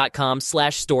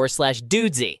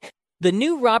represent.com/store/Dudesy. The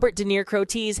new Robert De Niro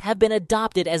tees have been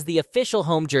adopted as the official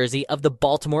home jersey of the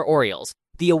Baltimore Orioles,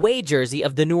 the away jersey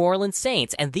of the New Orleans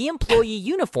Saints, and the employee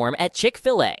uniform at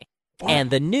Chick-fil-A. And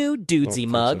the new Dudesy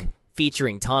mug,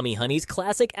 featuring Tommy Honey's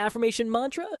classic affirmation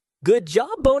mantra, "Good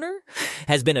job, boner,"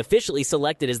 has been officially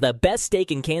selected as the best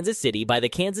steak in Kansas City by the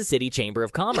Kansas City Chamber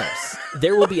of Commerce.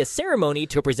 There will be a ceremony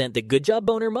to present the Good Job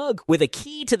Boner mug with a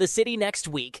key to the city next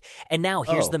week. And now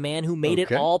here's the man who made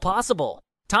it all possible.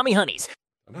 Tommy Honeys.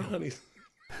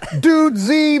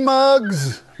 Dudesy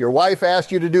mugs. Your wife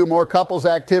asked you to do more couples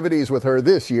activities with her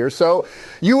this year, so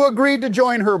you agreed to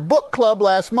join her book club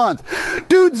last month.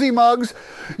 Dudesy mugs.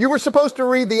 You were supposed to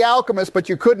read The Alchemist, but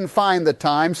you couldn't find the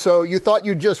time, so you thought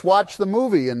you'd just watch the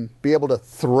movie and be able to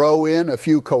throw in a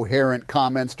few coherent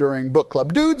comments during book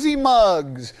club. Dudesy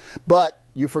mugs. But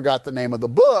you forgot the name of the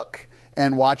book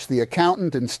and watched The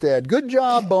Accountant instead. Good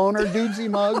job, boner. Dudesy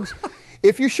mugs.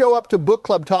 If you show up to book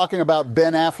club talking about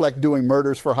Ben Affleck doing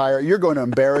Murders for Hire, you're going to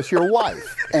embarrass your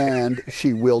wife, and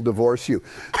she will divorce you.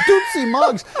 Dudesy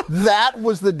mugs, that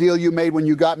was the deal you made when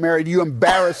you got married. You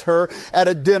embarrass her at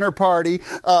a dinner party,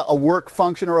 a work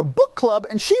function, or a book club,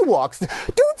 and she walks.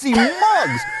 Dudesy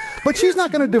mugs. But she's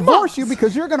not going to divorce you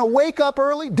because you're going to wake up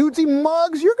early. Dudesy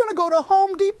mugs. You're going to go to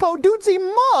Home Depot. Dudesy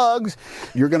mugs.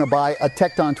 You're going to buy a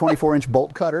Tecton 24-inch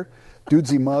bolt cutter.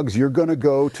 Dudesy mugs, you're going to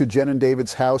go to Jen and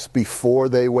David's house before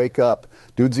they wake up.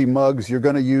 Dudesy mugs, you're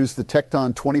going to use the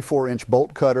Tecton 24-inch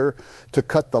bolt cutter to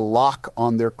cut the lock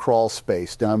on their crawl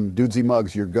space. Dudesy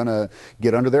mugs, you're going to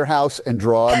get under their house and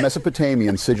draw a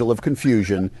Mesopotamian sigil of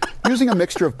confusion using a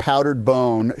mixture of powdered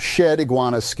bone, shed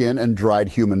iguana skin, and dried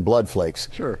human blood flakes.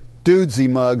 Sure. Dudesy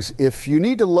mugs, if you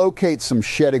need to locate some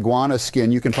shed iguana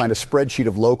skin, you can find a spreadsheet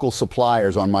of local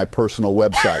suppliers on my personal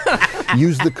website.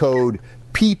 Use the code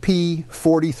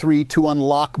PP43 to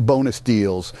unlock bonus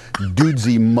deals.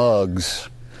 Dudesy mugs.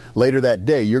 Later that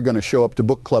day, you're going to show up to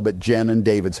book club at Jen and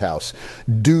David's house.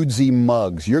 Dudesy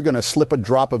mugs. You're going to slip a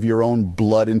drop of your own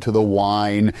blood into the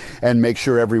wine and make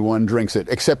sure everyone drinks it,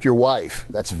 except your wife.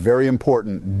 That's very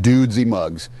important. Dudesy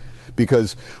mugs.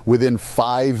 Because within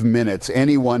 5 minutes,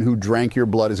 anyone who drank your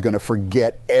blood is going to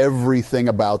forget everything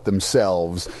about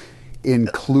themselves,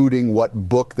 including what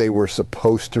book they were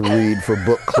supposed to read for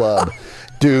book club.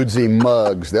 Dudesy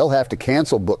mugs. They'll have to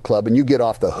cancel book club and you get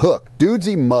off the hook.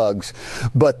 Dudesy mugs.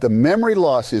 But the memory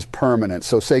loss is permanent,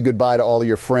 so say goodbye to all of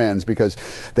your friends because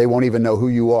they won't even know who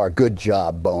you are. Good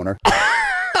job, boner.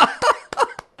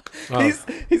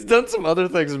 He's done some other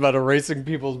things about erasing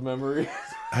people's memories.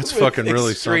 That's fucking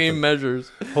really extreme something.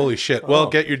 measures. Holy shit. Well,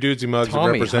 get your Dudesy mugs at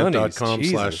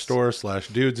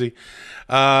represent.com/store/Dudesy.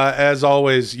 As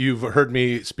always, you've heard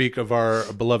me speak of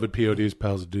our beloved PODs,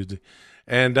 pals of Dudesy.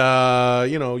 And,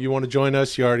 you want to join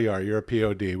us? You already are. You're a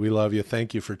POD. We love you.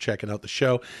 Thank you for checking out the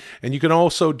show. And you can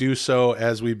also do so,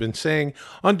 as we've been saying,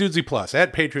 on Dudesy Plus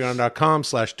at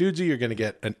patreon.com/Dudesy. You're going to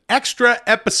get an extra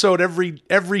episode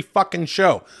every fucking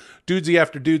show. Dudesy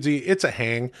after Dudesy, it's a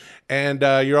hang. And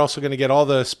you're also going to get all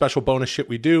the special bonus shit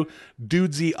we do.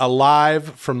 Dudesy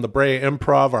Alive from the Brea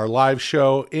Improv, our live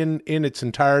show in its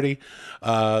entirety.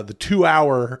 The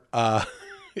 2-hour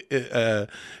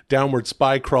downward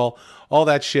spy crawl, all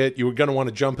that shit. You're going to want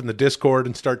to jump in the Discord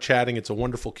and start chatting. It's a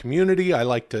wonderful community. I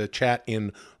like to chat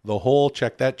in the hole.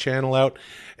 Check that channel out.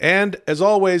 And as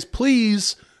always,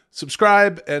 please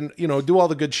subscribe, and do all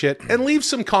the good shit, and leave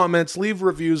some comments, leave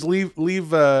reviews,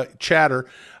 leave chatter,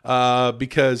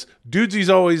 because Dudesy's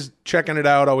always checking it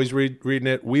out, always reading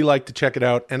it. We like to check it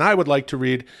out, and I would like to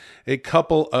read a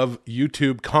couple of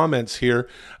YouTube comments here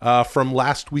from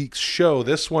last week's show.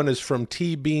 This one is from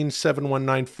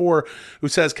TBean7194, who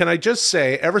says, "Can I just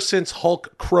say, ever since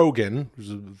Hulk Krogan, which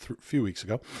was a few weeks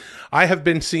ago, I have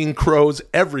been seeing crows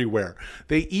everywhere.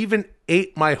 They even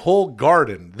ate my whole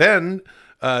garden. Then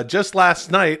just last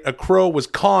night, a crow was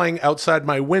cawing outside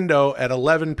my window at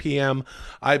 11 p.m.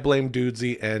 I blame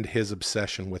Dudesy and his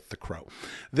obsession with the crow."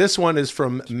 This one is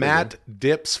from Matt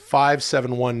Dips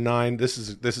 5719. This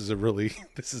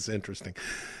is interesting.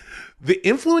 "The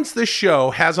influence this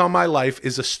show has on my life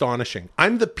is astonishing.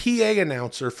 I'm the PA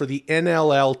announcer for the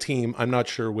NLL team." I'm not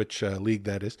sure which league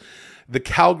that is. "The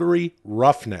Calgary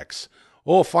Roughnecks."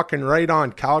 Oh, fucking right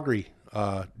on, Calgary.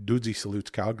 Dudesy salutes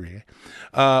Calgary,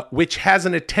 which has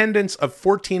an attendance of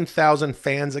 14,000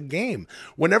 fans a game.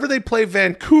 Whenever they play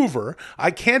Vancouver, I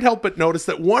can't help but notice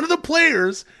that one of the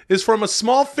players is from a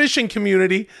small fishing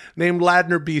community named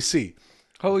Ladner, BC.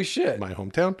 Holy shit. My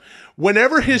hometown.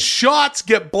 Whenever his shots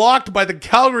get blocked by the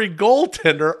Calgary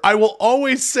goaltender, I will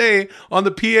always say on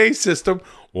the PA system,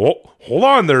 "Oh, hold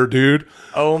on there, dude."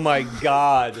 Oh my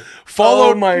God.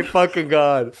 Followed- oh my fucking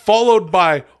God. Followed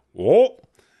by, "Oh."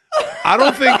 I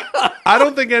don't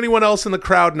think anyone else in the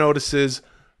crowd notices,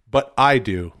 but I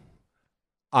do.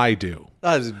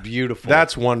 That is beautiful.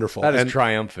 That's wonderful. That is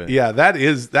triumphant. Yeah, that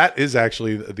is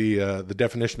actually the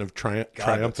definition of triumphant.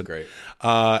 That's great.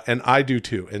 And I do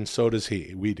too, and so does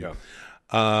he. We do.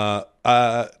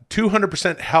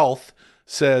 200% Health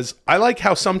says, "I like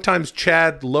how sometimes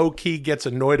Chad low-key gets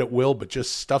annoyed at Will, but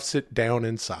just stuffs it down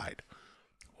inside."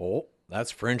 Oh,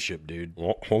 that's friendship, dude.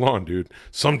 Well, hold on, dude.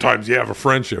 Sometimes you have a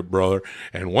friendship, brother,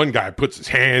 and one guy puts his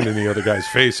hand in the other guy's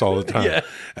face all the time. Yeah.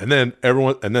 And then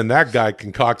that guy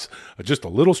concocts just a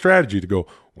little strategy to go,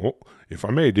 "Well, if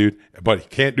I may, dude, but he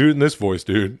can't do it in this voice,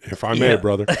 dude. If I may,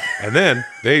 brother." And then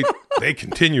they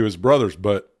continue as brothers,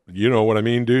 but you know what I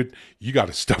mean, dude? You got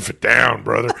to stuff it down,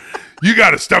 brother. You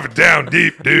got to stuff it down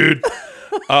deep, dude.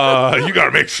 You got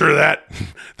to make sure that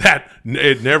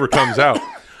it never comes out.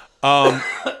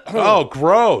 Oh,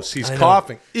 gross. He's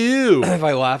coughing. Ew. If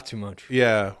I laugh too much.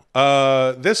 Yeah.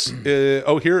 Here,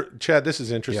 Chad, this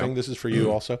is interesting. Yeah. This is for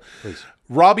you also. Please.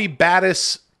 Robbie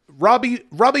Battisti,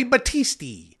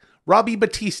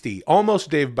 almost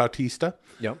Dave Bautista.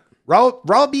 Yep.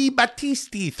 Robbie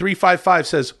Battisti 355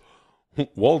 says,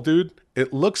 "Well, dude,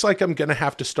 it looks like I'm going to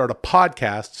have to start a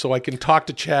podcast so I can talk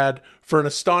to Chad for an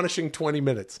astonishing 20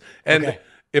 minutes. And Okay.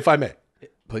 if I may,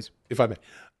 Please. if I may,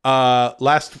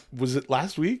 was it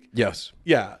last week? Yes.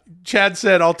 Yeah. Chad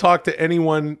said, I'll talk to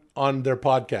anyone on their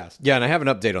podcast. Yeah, and I have an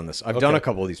update on this. I've done a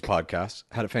couple of these podcasts,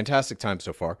 had a fantastic time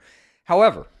so far.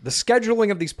 However, the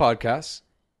scheduling of these podcasts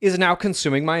is now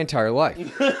consuming my entire life.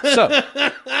 So,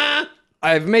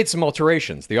 I've made some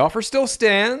alterations. The offer still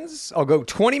stands. I'll go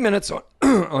 20 minutes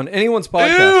on anyone's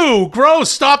podcast. Ew, gross.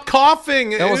 Stop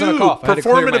coughing. That wasn't a Ew, cough.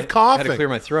 Performative I coughing. had to clear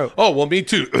my throat. Oh, well, me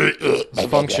too. It's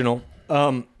functional.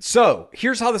 So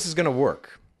here's how this is going to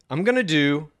work. I'm going to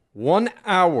do 1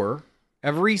 hour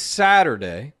every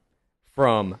Saturday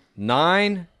from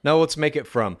 10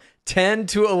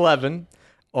 to 11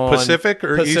 on Pacific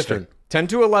or Eastern? 10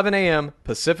 to 11 a.m.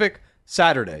 Pacific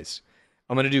Saturdays.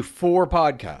 I'm going to do 4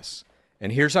 podcasts.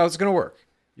 And here's how it's going to work.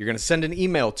 You're going to send an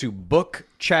email to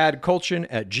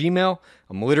bookchadkulchin@gmail.com.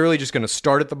 I'm literally just going to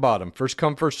start at the bottom. First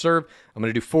come, first serve. I'm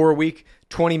going to do 4 a week,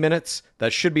 20 minutes.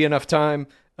 That should be enough time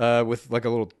with like a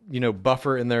little,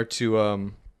 buffer in there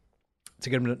to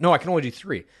get them to... No, I can only do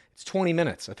 3. It's 20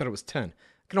 minutes. I thought it was 10.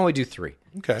 I can only do 3.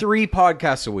 Okay. 3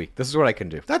 podcasts a week. This is what I can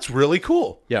do. That's really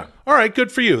cool. Yeah. All right,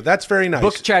 good for you. That's very nice.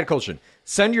 Book Chad Kulchin.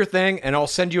 Send your thing, and I'll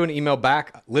send you an email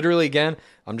back. Literally, again,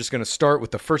 I'm just going to start with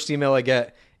the first email I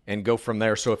get and go from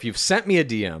there. So if you've sent me a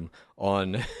DM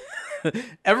on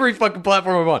every fucking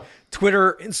platform I'm on,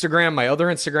 Twitter, Instagram, my other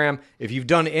Instagram, if you've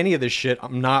done any of this shit,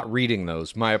 I'm not reading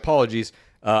those. My apologies.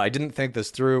 I didn't think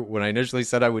this through when I initially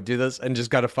said I would do this and just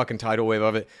got a fucking tidal wave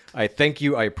of it. I thank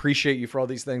you. I appreciate you for all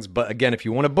these things. But again, if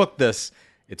you want to book this,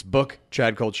 it's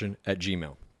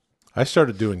bookchadkulchin@gmail.com. I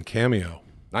started doing Cameo.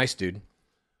 Nice, dude.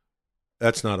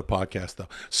 That's not a podcast, though.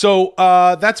 So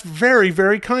that's very,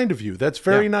 very kind of you. That's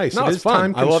very nice. No, It it's is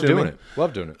fun. I love time-consuming. doing it.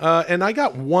 Love doing it. And I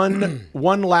got one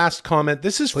last comment.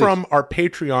 This is from our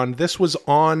Patreon. This was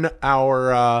on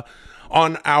our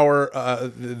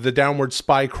the Downward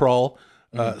Spy Crawl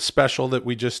special that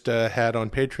we just had on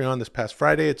Patreon this past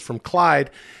Friday. It's from Clyde.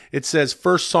 It says,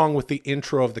 "First song with the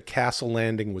intro of the castle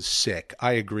landing was sick."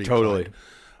 I agree. Totally. Clyde.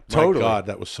 Totally. My God,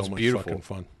 that was so much beautiful. fucking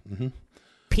fun. Mm-hmm.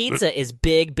 Pizza is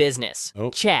big business. Oh.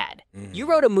 Chad, you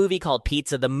wrote a movie called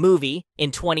Pizza the Movie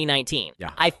in 2019.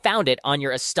 Yeah. I found it on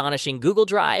your astonishing Google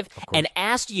Drive and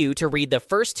asked you to read the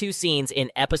first 2 scenes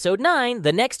in episode 9,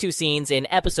 the next 2 scenes in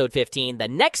episode 15, the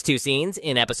next 2 scenes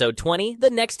in episode 20, the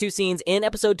next 2 scenes in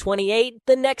episode 28,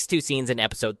 the next 2 scenes in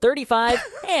episode 35,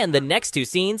 and the next 2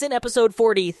 scenes in episode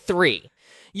 43.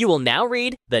 You will now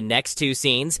read the next 2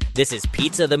 scenes. This is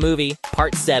Pizza the Movie,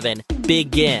 Part 7.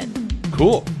 Begin.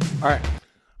 Cool. All right.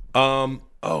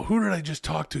 Oh, who did I just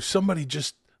talk to? Somebody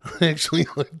just actually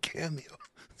on Cameo.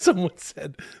 Someone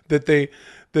said that they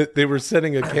were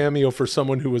setting a cameo for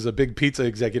someone who was a big pizza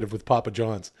executive with Papa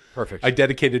John's. Perfect. I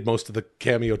dedicated most of the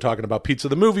cameo talking about Pizza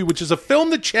the Movie, which is a film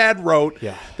that Chad wrote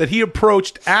Yeah. that he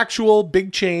approached actual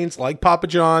big chains like Papa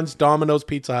John's, Domino's,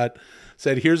 Pizza Hut,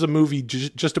 said, here's a movie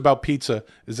just about pizza.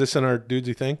 Is this in our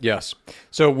dudesy thing? Yes.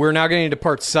 So we're now getting into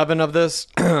part 7 of this.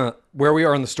 Where we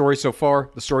are in the story so far.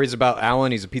 The story is about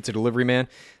Alan. He's a pizza delivery man.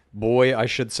 Boy, I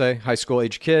should say. High school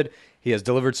age kid. He has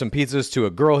delivered some pizzas to a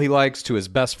girl he likes, to his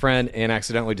best friend, and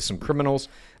accidentally to some criminals.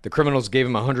 The criminals gave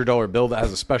him a $100 bill that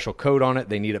has a special code on it.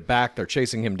 They need it back. They're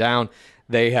chasing him down.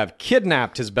 They have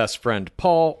kidnapped his best friend,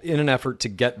 Paul, in an effort to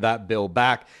get that bill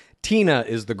back. Tina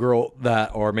is the girl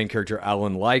that our main character,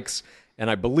 Alan, likes. And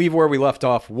I believe where we left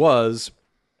off was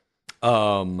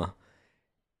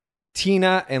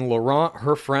Tina and Laurent,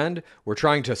 her friend, were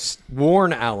trying to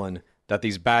warn Alan that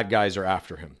these bad guys are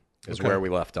after him. Is where we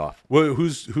left off. Well,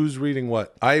 who's reading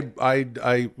what? The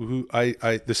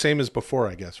same as before,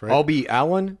 I guess, right? I'll be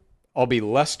Alan. I'll be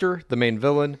Lester, the main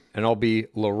villain, and I'll be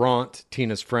Laurent,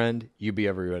 Tina's friend. You be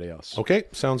everybody else. Okay,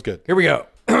 sounds good. Here we go.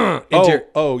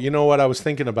 You know what? I was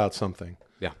thinking about something.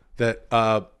 Yeah.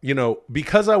 That,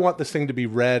 because I want this thing to be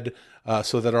read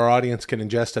so that our audience can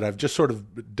ingest it, I've just sort of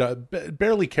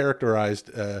barely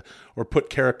characterized or put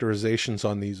characterizations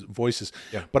on these voices.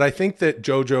 Yeah. But I think that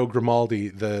Jojo Grimaldi,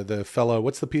 the fella,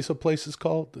 what's the pizza place is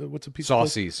called? What's the pizza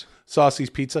place? Saucy's. Saucy's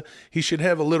Pizza. He should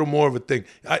have a little more of a thing.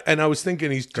 I was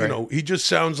thinking he just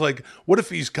sounds like, what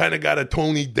if he's kind of got a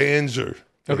Tony Danza?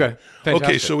 Okay. Okay,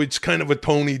 Fantastic. so it's kind of a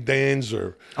Tony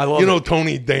Danza. I love it.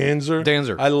 Tony Danza?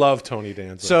 Danza. I love Tony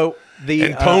Danza. So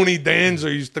Tony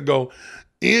Danza used to go,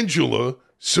 Angela,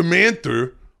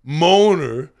 Samantha,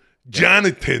 Mona,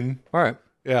 Jonathan. All right.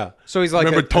 Yeah. So he's like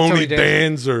remember a Tony Tony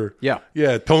Danza. Danza? Yeah.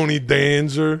 Yeah, Tony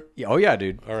Danza. Yeah, oh, yeah,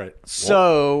 dude. All right.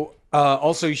 So,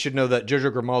 also, you should know that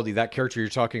Jojo Grimaldi, that character you're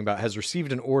talking about, has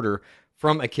received an order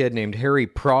from a kid named Harry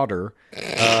Prodder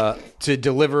to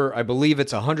deliver, I believe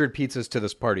it's 100 pizzas to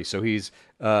this party. So he's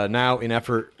now in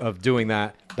effort of doing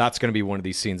that. That's going to be one of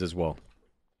these scenes as well.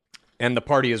 And the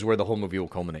party is where the whole movie will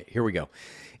culminate. Here we go.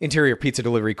 Interior pizza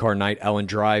delivery car night. Alan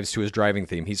drives to his driving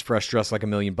theme. He's fresh dressed like $1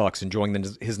 million, enjoying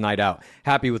his night out.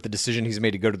 Happy with the decision he's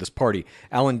made to go to this party.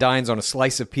 Alan dines on a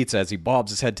slice of pizza as he bobs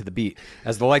his head to the beat.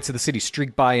 As the lights of the city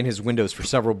streak by in his windows for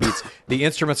several beats, the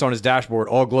instruments on his dashboard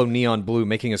all glow neon blue,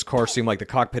 making his car seem like the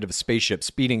cockpit of a spaceship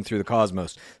speeding through the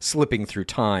cosmos, slipping through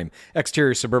time.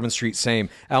 Exterior suburban street, same.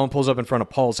 Alan pulls up in front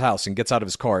of Paul's house and gets out of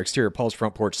his car. Exterior Paul's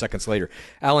front porch seconds later.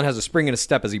 Alan has a spring in his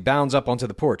step as he bounds up onto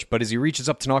the porch, but as he reaches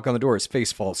up to knock on the door, his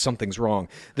face falls. Something's wrong.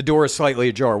 The door is slightly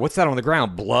ajar. What's that on the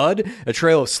ground? Blood? A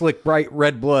trail of slick, bright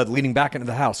red blood leading back into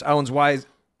the house. Alan's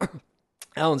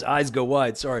eyes go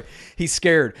wide. Sorry. He's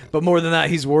scared, but more than that,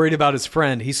 he's worried about his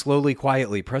friend. He slowly,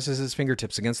 quietly presses his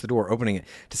fingertips against the door, opening it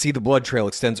to see the blood trail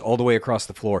extends all the way across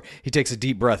the floor. He takes a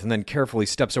deep breath and then carefully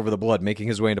steps over the blood, making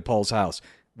his way into Paul's house.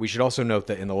 We should also note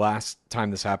that in the last time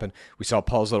this happened, we saw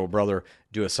Paul's little brother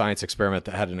do a science experiment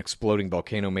that had an exploding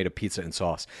volcano made of pizza and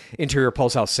sauce. Interior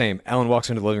Paul's house, same. Alan walks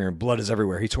into the living room. Blood is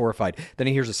everywhere. He's horrified. Then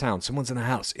he hears a sound. Someone's in the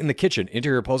house. In the kitchen.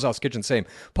 Interior Paul's house, kitchen, same.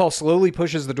 Paul slowly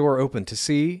pushes the door open to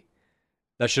see...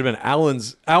 That should have been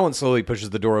Alan's. Alan slowly pushes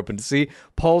the door open to see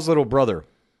Paul's little brother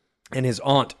and his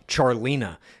aunt,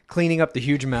 Charlena, cleaning up the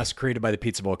huge mess created by the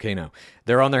pizza volcano.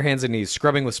 They're on their hands and knees,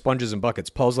 scrubbing with sponges and buckets.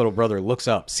 Paul's little brother looks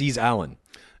up, sees Alan.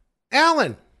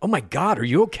 Alan! Oh my God, are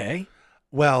you okay?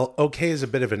 Well, okay is a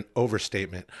bit of an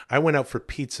overstatement. I went out for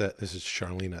pizza. This is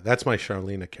Charlena. That's my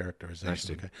Charlena characterization. Nice,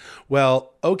 dude. Okay.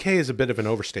 Well, okay is a bit of an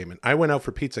overstatement. I went out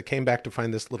for pizza, came back to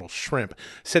find this little shrimp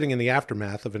sitting in the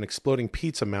aftermath of an exploding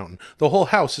pizza mountain. The whole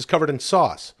house is covered in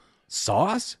sauce.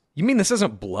 Sauce? You mean this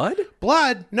isn't blood?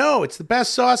 Blood? No, it's the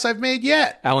best sauce I've made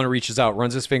yet. Alan reaches out,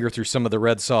 runs his finger through some of the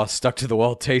red sauce stuck to the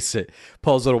wall, tastes it.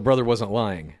 Paul's little brother wasn't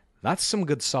lying. That's some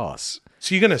good sauce.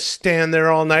 So you're going to stand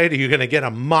there all night, or you're going to get a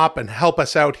mop and help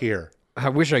us out here? I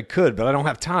wish I could, but I don't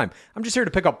have time. I'm just here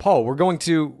to pick up Paul. We're going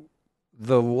to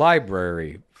the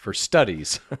library for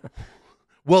studies.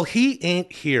 Well, he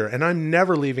ain't here, and I'm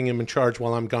never leaving him in charge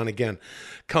while I'm gone again.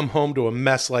 Come home to a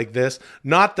mess like this.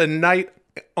 Not the night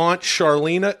Aunt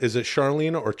Charlena, is it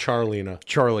Charlena or Charlena?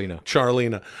 Charlena.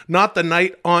 Charlena. Not the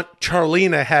night Aunt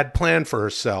Charlena had planned for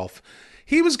herself.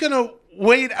 He was going to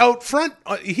wait out front.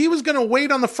 He was going to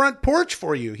wait on the front porch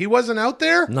for you. He wasn't out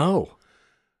there? No.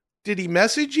 Did he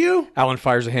message you? Alan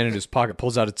fires a hand into his pocket,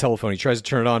 pulls out a telephone. He tries to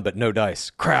turn it on, but no dice.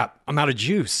 Crap, I'm out of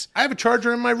juice. I have a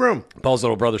charger in my room. Paul's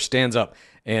little brother stands up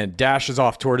and dashes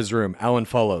off toward his room. Alan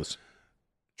follows.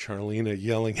 Charlena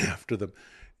yelling after them.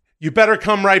 You better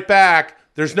come right back.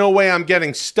 There's no way I'm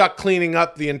getting stuck cleaning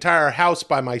up the entire house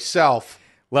by myself.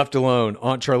 Left alone,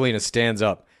 Aunt Charlena stands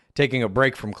up, taking a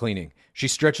break from cleaning. She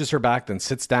stretches her back, then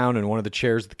sits down in one of the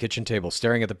chairs at the kitchen table,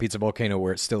 staring at the pizza volcano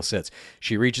where it still sits.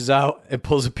 She reaches out and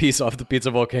pulls a piece off the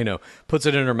pizza volcano, puts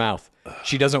it in her mouth.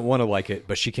 She doesn't want to like it,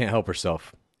 but she can't help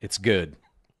herself. It's good.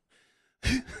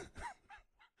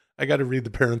 I got to read the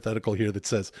parenthetical here that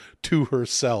says, to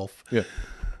herself. Yeah.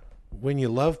 When you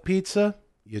love pizza,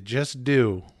 you just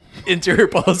do. Interior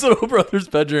Paul's little brother's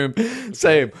bedroom.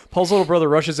 Same. Paul's little brother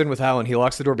rushes in with Alan. He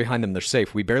locks the door behind them. They're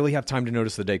safe. We barely have time to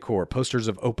notice the decor. Posters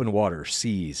of open water,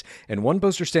 seas. And one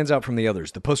poster stands out from the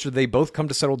others. The poster they both come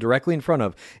to settle directly in front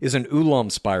of is an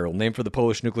Ulam spiral, named for the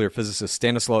Polish nuclear physicist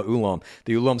Stanislaw Ulam.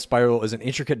 The Ulam spiral is an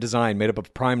intricate design made up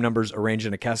of prime numbers arranged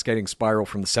in a cascading spiral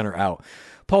from the center out.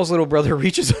 Paul's little brother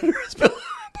reaches under his pillow.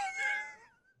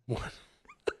 What?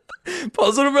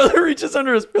 Paul's little brother reaches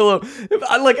under his pillow.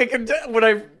 When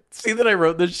I see that I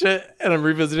wrote this shit and I'm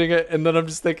revisiting it, and then I'm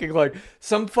just thinking like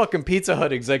some fucking Pizza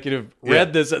Hut executive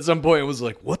read this at some point and was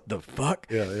like, "What the fuck?"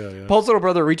 Yeah. Paul's little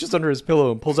brother reaches under his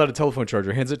pillow and pulls out a telephone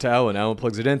charger, hands it to Alan. Alan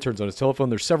plugs it in, turns on his telephone.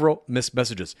 There's several missed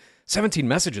messages. 17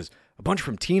 messages. A bunch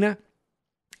from Tina.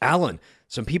 Alan,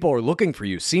 some people are looking for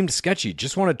you. Seemed sketchy.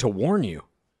 Just wanted to warn you.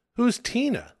 Who's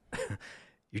Tina?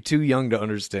 You're too young to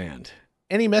understand.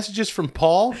 Any messages from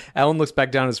Paul? Alan looks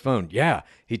back down at his phone. Yeah.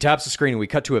 He taps the screen and we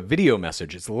cut to a video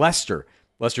message. It's Lester.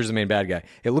 Lester's the main bad guy.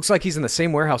 It looks like he's in the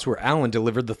same warehouse where Alan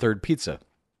delivered the third pizza.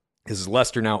 This is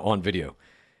Lester now on video.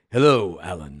 Hello,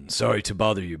 Alan. Sorry to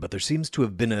bother you, but there seems to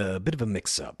have been a bit of a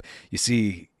mix-up. You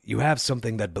see, you have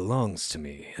something that belongs to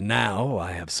me, and now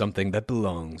I have something that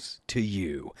belongs to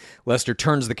you. Lester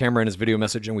turns the camera in his video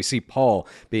message, and we see Paul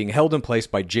being held in place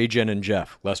by J-Jen and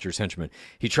Jeff, Lester's henchmen.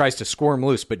 He tries to squirm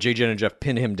loose, but J-Jen and Jeff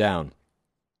pin him down.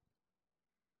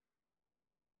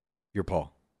 You're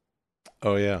Paul.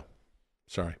 Oh, yeah.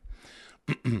 Sorry.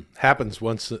 Happens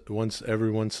once every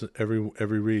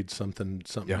read, something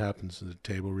happens at the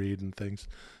table read and things.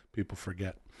 People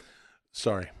forget.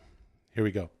 Sorry. Here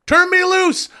we go. Turn me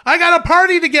loose! I got a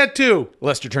party to get to!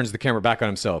 Lester turns the camera back on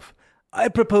himself. I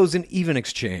propose an even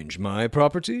exchange. My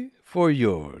property for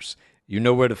yours. You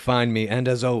know where to find me, and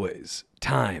as always,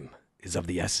 time is of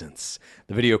the essence.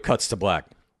 The video cuts to black.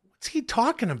 What's he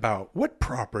talking about? What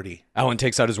property? Alan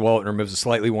takes out his wallet and removes a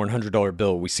slightly worn $100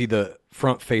 bill. We see the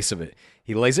front face of it.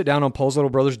 He lays it down on Paul's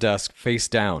little brother's desk, face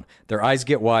down. Their eyes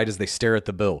get wide as they stare at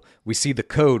the bill. We see the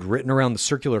code written around the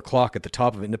circular clock at the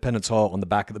top of Independence Hall on the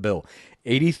back of the bill.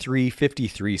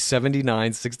 8353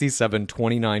 79 67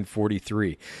 29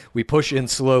 43. We push in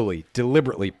slowly,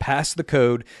 deliberately, past the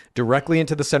code, directly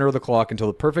into the center of the clock until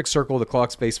the perfect circle of the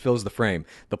clock's face fills the frame.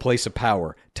 The place of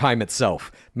power. Time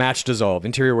itself. Match dissolve.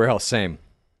 Interior warehouse, same.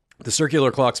 The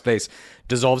circular clock's face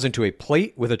dissolves into a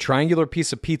plate with a triangular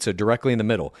piece of pizza directly in the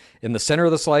middle. In the center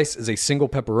of the slice is a single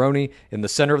pepperoni. In the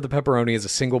center of the pepperoni is a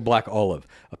single black olive.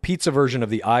 A pizza version of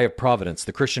the Eye of Providence,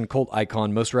 the Christian cult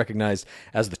icon most recognized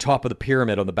as the top of the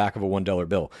pyramid on the back of a $1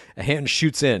 bill. A hand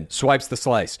shoots in, swipes the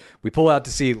slice. We pull out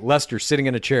to see Lester sitting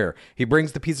in a chair. He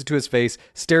brings the pizza to his face,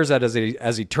 stares at it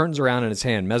as he turns around in his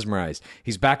hand, mesmerized.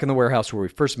 He's back in the warehouse where we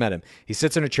first met him. He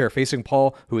sits in a chair facing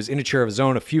Paul, who is in a chair of his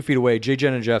own a few feet away.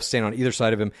 J-Jen and Jeff stand on either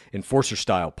side of him, enforcer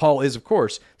style. Paul is, of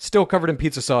course, still covered in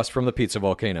pizza sauce from the pizza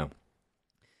volcano.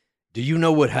 Do you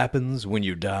know what happens when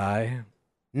you die?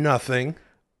 Nothing.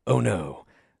 Oh no.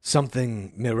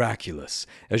 Something miraculous.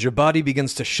 As your body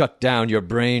begins to shut down, your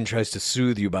brain tries to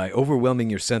soothe you by overwhelming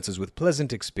your senses with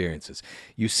pleasant experiences.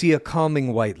 You see a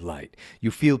calming white light. You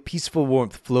feel peaceful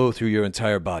warmth flow through your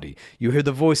entire body. You hear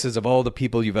the voices of all the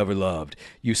people you've ever loved.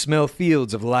 You smell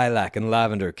fields of lilac and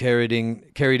lavender carried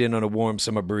in on a warm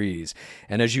summer breeze.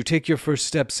 And as you take your first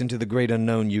steps into the great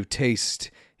unknown, you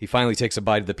taste... He finally takes a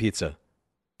bite of the pizza.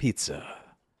 Pizza.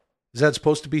 Is that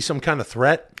supposed to be some kind of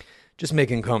threat? Just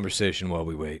making conversation while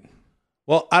we wait.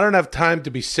 Well, I don't have time to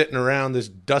be sitting around this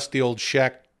dusty old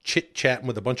shack chit-chatting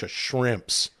with a bunch of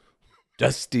shrimps.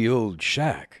 Dusty old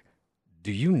shack?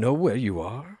 Do you know where you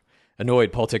are?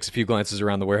 Annoyed, Paul takes a few glances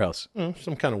around the warehouse.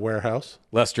 Some kind of warehouse.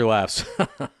 Lester laughs.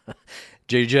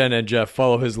 J-Jen and Jeff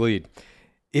follow his lead.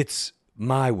 It's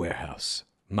my warehouse.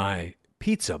 My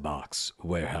pizza box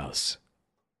warehouse.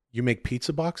 You make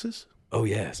pizza boxes? Oh,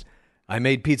 yes. I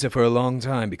made pizza for a long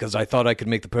time because I thought I could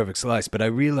make the perfect slice, but I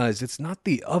realized it's not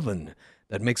the oven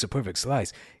that makes a perfect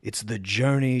slice. It's the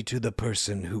journey to the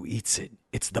person who eats it.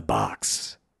 It's the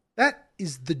box. That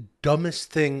is the dumbest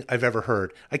thing I've ever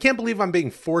heard. I can't believe I'm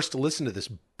being forced to listen to this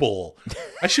bull.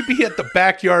 I should be at the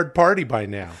backyard party by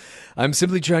now. I'm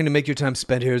simply trying to make your time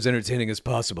spent here as entertaining as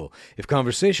possible. If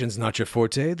conversation's not your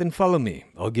forte, then follow me.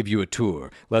 I'll give you a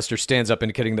tour. Lester stands up,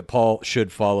 indicating that Paul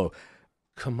should follow.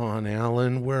 Come on,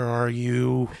 Alan, where are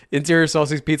you? Interior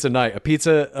Saucy's Pizza Night. A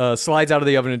pizza slides out of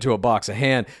the oven into a box. A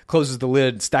hand closes the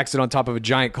lid, stacks it on top of a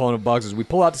giant column of boxes. We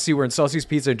pull out to see where in Saucy's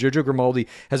Pizza, Jojo Grimaldi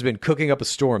has been cooking up a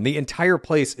storm. The entire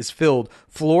place is filled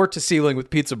floor to ceiling with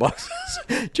pizza boxes.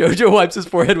 Jojo wipes his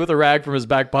forehead with a rag from his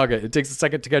back pocket. It takes a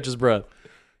second to catch his breath.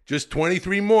 Just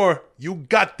 23 more. You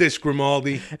got this,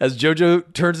 Grimaldi. As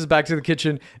Jojo turns his back to the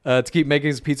kitchen to keep making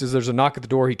his pizzas, there's a knock at the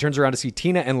door. He turns around to see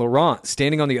Tina and Laurent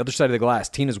standing on the other side of the glass.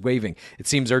 Tina's waving. It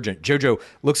seems urgent. Jojo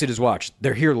looks at his watch.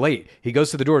 They're here late. He goes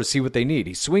to the door to see what they need.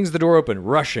 He swings the door open,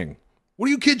 rushing. What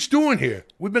are you kids doing here?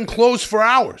 We've been closed for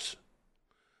hours.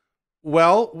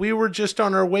 Well, we were just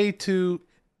on our way to...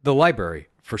 the library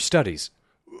for studies.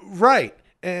 Right.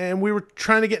 And we were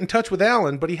trying to get in touch with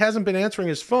Alan, but he hasn't been answering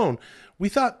his phone. We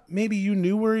thought maybe you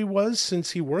knew where he was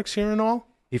since he works here and all.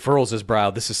 He furrows his brow.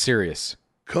 This is serious.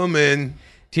 Come in.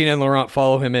 Tina and Laurent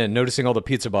follow him in, noticing all the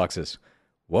pizza boxes.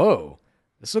 Whoa,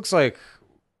 this looks like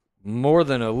more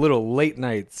than a little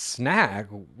late-night snack.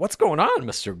 What's going on,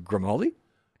 Mr. Grimaldi?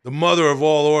 The mother of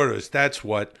all orders, that's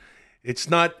what. It's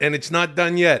not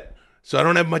done yet, so I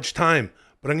don't have much time.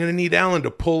 But I'm going to need Alan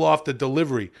to pull off the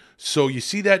delivery. So you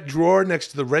see that drawer next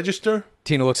to the register?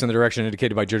 Tina looks in the direction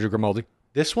indicated by Jojo Grimaldi.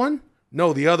 This one?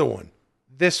 No, the other one.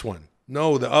 This one.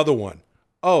 No, the other one.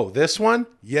 Oh, this one?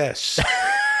 Yes.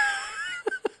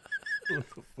 What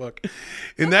the fuck?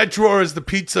 In that drawer is the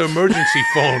pizza emergency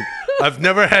phone. I've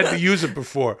never had to use it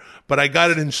before, but I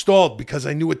got it installed because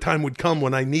I knew a time would come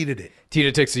when I needed it.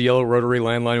 Tina takes a yellow rotary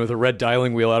landline with a red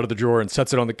dialing wheel out of the drawer and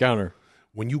sets it on the counter.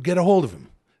 When you get a hold of him,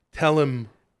 tell him...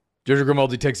 Jojo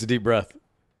Grimaldi takes a deep breath.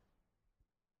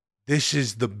 This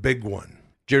is the big one.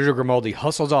 Jojo Grimaldi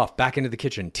hustles off back into the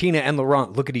kitchen. Tina and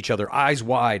Laurent look at each other, eyes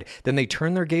wide. Then they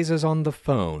turn their gazes on the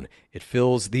phone. It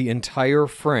fills the entire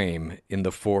frame in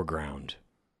the foreground.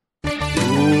 Ooh.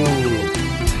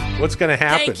 What's going to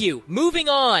happen? Thank you. Moving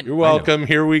on. You're welcome.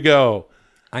 Here we go.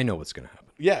 I know what's going to happen.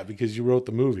 Yeah, because you wrote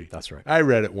the movie. That's right. I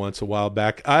read it once a while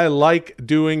back. I like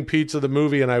doing Pizza the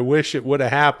movie, and I wish it would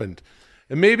have happened.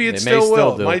 And maybe it still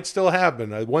will. It might still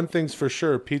happen. One thing's for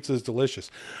sure, pizza is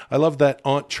delicious. I love that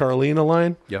Aunt Charlena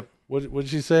line. Yep. What did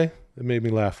she say? It made me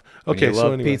laugh. Okay, when you so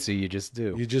love anyway, pizza, you just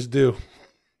do. You just do.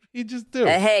 You just do.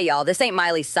 Hey, y'all, this ain't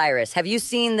Miley Cyrus. Have you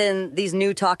seen these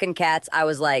new talking cats? I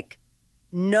was like,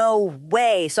 no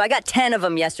way. So I got 10 of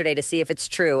them yesterday to see if it's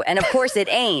true. And of course it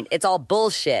ain't. It's all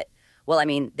bullshit. Well, I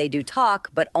mean, they do talk,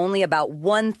 but only about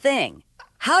one thing.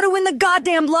 How to win the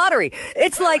goddamn lottery.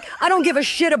 It's like, I don't give a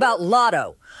shit about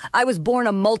lotto. I was born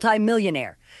a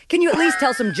multimillionaire. Can you at least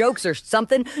tell some jokes or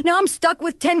something? Now I'm stuck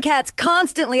with 10 cats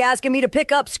constantly asking me to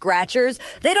pick up scratchers.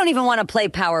 They don't even want to play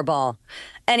Powerball.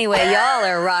 Anyway, y'all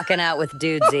are rocking out with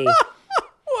Dudesy.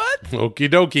 What? Okie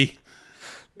dokie.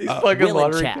 These fucking Will and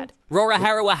lottery. Chad. Rora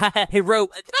Hara Hero.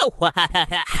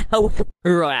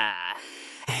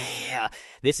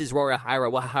 This is Rora Hara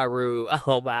Waharu.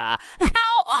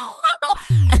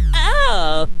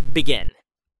 Begin.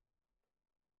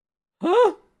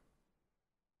 Huh?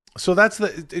 So it's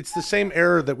the same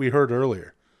error that we heard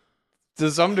earlier. To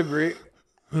some degree.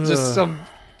 Just some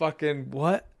fucking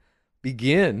what?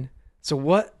 Begin. So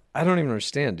what? I don't even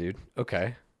understand, dude.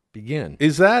 Okay. Begin.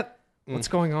 Is that... What's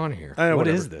going on here? What What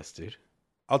is is this, dude?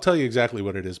 I'll tell you exactly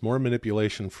what it is. More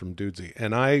manipulation from Dudesy.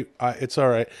 And I it's all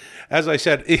right. As I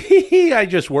said, I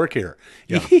just work here.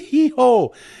 Yeah.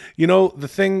 Oh, you know, the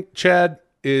thing, Chad,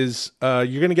 is you're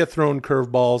going to get thrown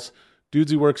curveballs.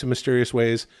 Dudesy works in mysterious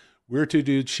ways. We're two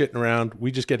dudes shitting around.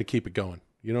 We just get to keep it going.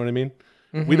 You know what I mean?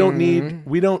 Mm-hmm.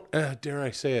 We don't, dare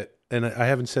I say it, and I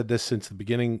haven't said this since the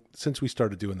beginning, since we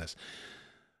started doing this.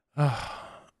 And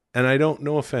I don't,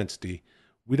 no offense, D,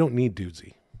 we don't need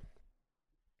Dudesy.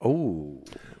 Oh.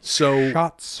 So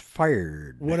Shots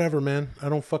fired. whatever, man. I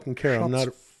don't fucking care. Shots I'm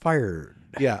not fired.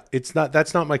 Yeah,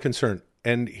 that's not my concern.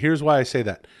 And here's why I say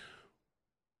that.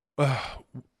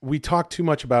 We talk too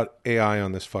much about AI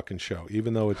on this fucking show,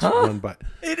 even though it's run by...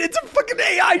 It's a fucking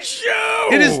AI AI show.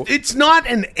 It is. It's not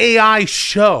an AI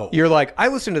show. You're like, I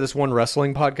listen to this one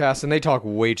wrestling podcast, and they talk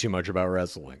way too much about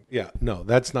wrestling. Yeah, no,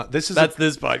 that's not. This is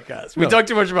This podcast. We talk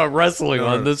too much about wrestling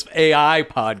on this AI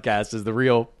podcast. Is the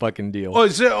real fucking deal.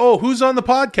 Who's on the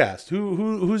podcast?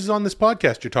 Who's on this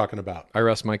podcast you're talking about? I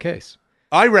rest my case.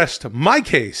 I rest my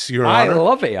case, Your I Honor.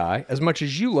 love AI as much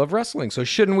as you love wrestling. So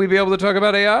shouldn't we be able to talk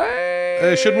about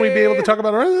AI? Shouldn't we be able to talk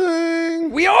about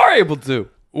wrestling? We are able to.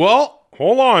 Well,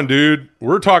 hold on, dude.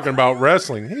 We're talking about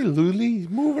wrestling. Hey, Luli, he's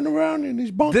moving around in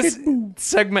his bucket. This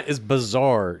segment is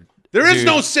bizarre. There is dude.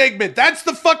 no segment. That's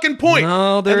the fucking point.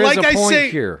 No, there and is like a point I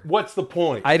say, here. What's the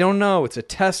point? I don't know. It's a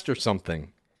test or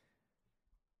something.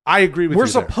 I agree with We're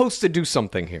you there. supposed to do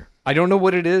something here. I don't know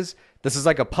what it is. This is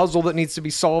like a puzzle that needs to be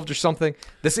solved or something.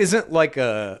 This isn't like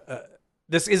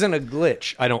this isn't a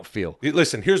glitch, I don't feel.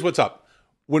 Listen, here's what's up.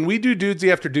 When we do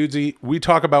Dudesy after Dudesy, we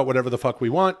talk about whatever the fuck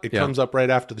we want. It comes up right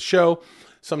after the show.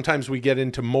 Sometimes we get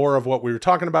into more of what we were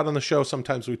talking about on the show.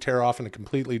 Sometimes we tear off in a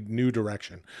completely new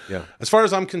direction. Yeah. As far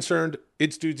as I'm concerned,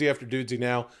 it's Dudesy after Dudesy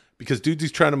now because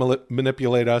Dudesy's trying to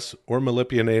manipulate us or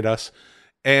manipulate us.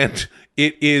 And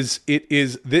this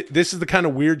is the kind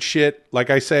of weird shit,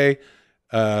 like I say,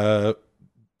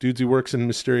 Dudesy works in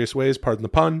mysterious ways, pardon the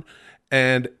pun,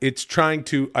 and it's trying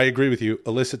to, I agree with you,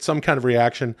 elicit some kind of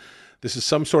reaction. This is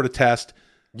some sort of test.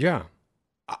 Yeah.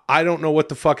 I don't know what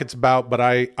the fuck it's about, but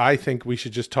I think we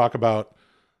should just talk about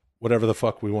whatever the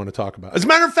fuck we want to talk about. As a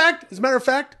matter of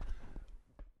fact,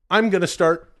 I'm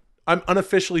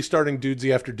unofficially starting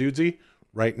Dudesy after Dudesy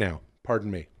right now.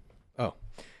 Pardon me. Oh.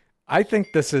 I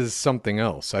think this is something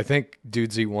else. I think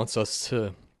Dudesy wants us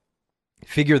to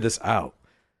figure this out.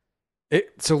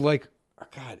 It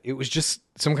was just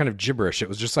some kind of gibberish. It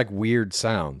was just like weird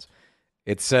sounds.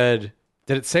 It said,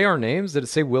 did it say our names? Did it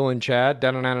say Will and Chad?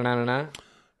 Da-na-na-na-na-na?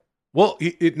 Well,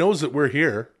 it knows that we're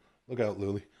here. Look out,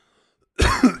 Lily.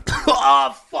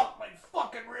 Oh, fuck my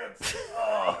fucking ribs.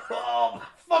 Oh, my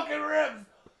fucking ribs.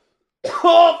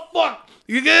 Oh, fuck.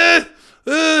 You good?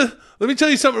 Let me tell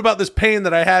you something about this pain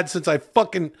that I had since I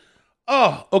fucking...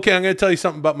 Oh, okay, I'm going to tell you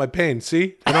something about my pain.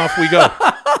 See? And off we go.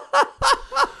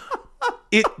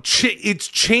 It's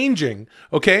changing,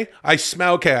 okay? I got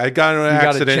into an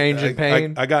accident. Got a change in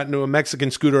pain? I got into a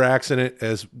Mexican scooter accident,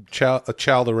 as Chal the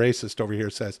racist over here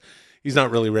says. He's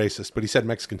not really racist, but he said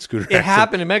Mexican scooter accident. It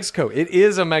happened in Mexico. It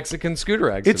is a Mexican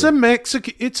scooter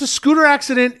accident. It's a scooter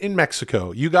accident in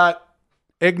Mexico. You got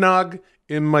eggnog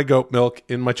in my goat milk,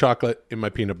 in my chocolate, in my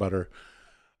peanut butter.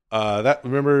 You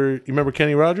remember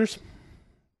Kenny Rogers?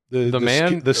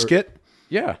 The skit?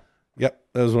 Yeah. Yep,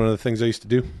 that was one of the things I used to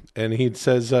do. And he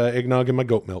says eggnog in my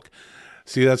goat milk.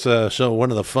 See, that's so one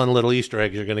of the fun little Easter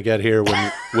eggs you're going to get here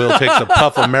when Will takes a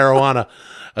puff of marijuana.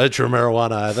 True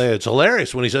marijuana. I think it's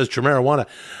hilarious when he says true marijuana.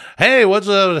 Hey, what's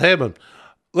happening?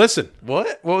 Listen.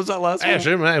 What was that last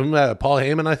one? Paul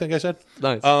Heyman, I think I said.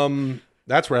 Nice.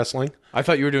 That's wrestling. I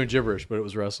thought you were doing gibberish, but it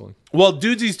was wrestling. Well,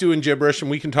 Dudesy's doing gibberish, and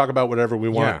we can talk about whatever we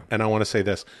want. Yeah. And I want to say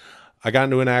this. I got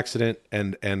into an accident,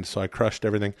 and so I crushed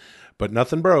everything. But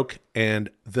nothing broke, and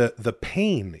the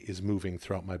pain is moving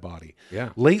throughout my body. Yeah.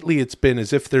 Lately, it's been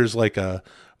as if there's like a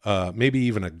maybe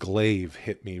even a glaive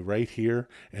hit me right here,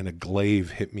 and a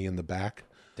glaive hit me in the back.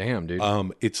 Damn, dude.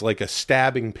 It's like a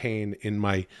stabbing pain in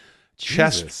my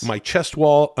Jesus. chest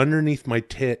wall, underneath my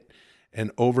tit,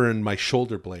 and over in my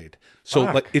shoulder blade. So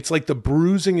Fuck. like it's like the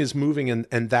bruising is moving,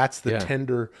 and that's the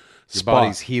tender Your spot.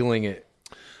 body's healing it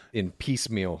in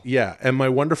piecemeal. Yeah, and my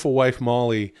wonderful wife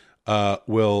Molly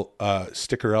will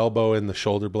stick her elbow in the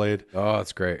shoulder blade. Oh,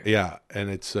 that's great. Yeah, and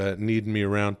it's needing me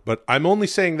around. But I'm only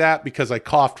saying that because I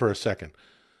coughed for a second.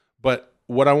 But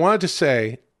what I wanted to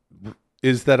say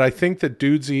is that I think that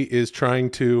Dudesy is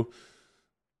trying to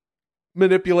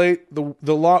manipulate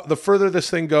the law. The further this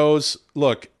thing goes,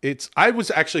 look, I was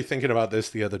actually thinking about this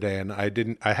the other day, and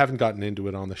I haven't gotten into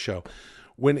it on the show.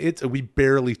 We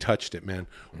barely touched it, man.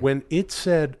 When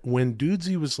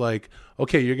Dudesy was like,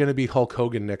 okay, you're going to be Hulk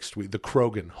Hogan next week,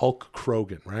 Hulk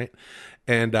Krogan, right?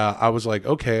 And I was like,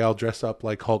 okay, I'll dress up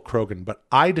like Hulk Krogan. But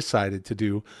I decided to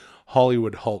do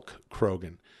Hollywood Hulk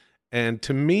Krogan. And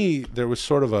to me, there was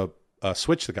sort of a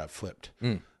switch that got flipped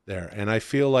there. And I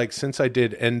feel like since I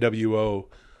did NWO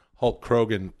Hulk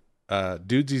Krogan,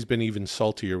 Dudesy's been even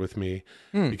saltier with me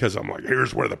because I'm like,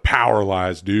 here's where the power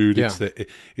lies, dude. Yeah.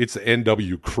 It's the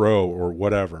NW Crow or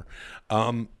whatever.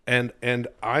 And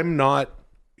I'm not.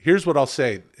 Here's what I'll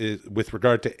say with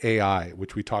regard to AI,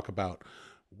 which we talk about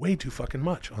way too fucking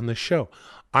much on this show.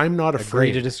 I'm not afraid.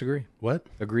 Agree to disagree. What?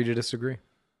 Agree to disagree.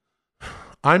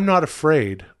 I'm not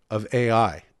afraid of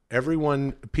AI.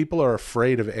 People are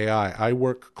afraid of AI. I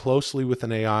work closely with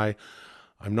an AI.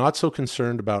 I'm not so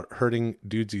concerned about hurting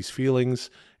Dudesy's feelings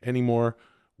anymore.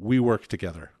 We work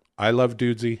together. I love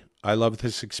Dudesy. I love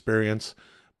this experience.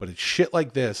 But it's shit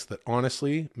like this that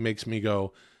honestly makes me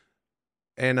go,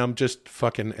 and I'm just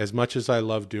fucking, as much as I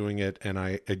love doing it, and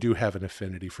I do have an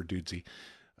affinity for Dudesy.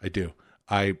 I do.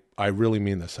 I really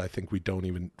mean this. I think we don't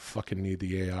even fucking need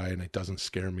the AI, and it doesn't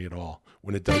scare me at all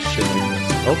when it does shit like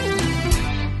this.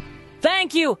 Oh.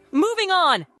 Thank you. Moving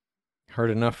on.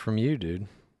 Heard enough from you, dude.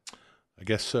 I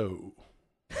guess so.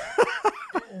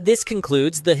 This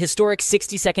concludes the historic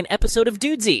 60-second episode of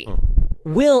Dudesy.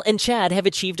 Will and Chad have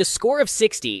achieved a score of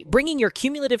 60, bringing your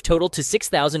cumulative total to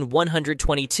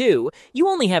 6,122. You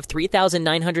only have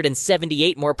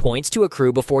 3,978 more points to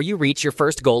accrue before you reach your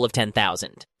first goal of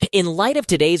 10,000. In light of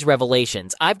today's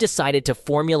revelations, I've decided to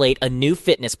formulate a new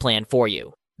fitness plan for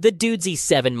you. The Dudesy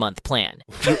 7-month plan.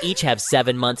 You each have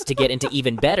 7 months to get into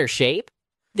even better shape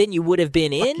than you would have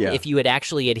been in if you had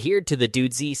actually adhered to the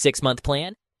Dudesy 6-month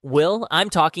plan. Will, I'm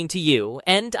talking to you,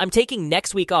 and I'm taking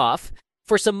next week off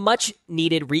for some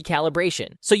much-needed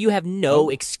recalibration, so you have no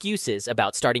excuses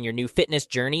about starting your new fitness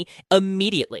journey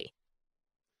immediately.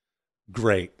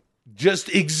 Great. Just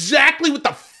exactly what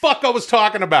the fuck I was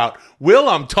talking about. Will,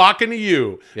 I'm talking to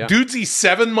you. Yeah. Dudesy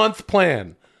 7-month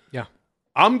plan. Yeah.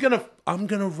 I'm gonna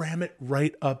ram it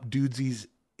right up Dudesy's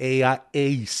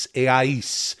ace.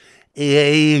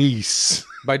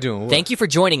 By doing what? Thank you for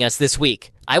joining us this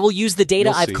week. I will use the data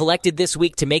You'll I've see. collected this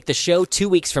week to make the show 2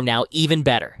 weeks from now even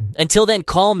better. Until then,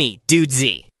 call me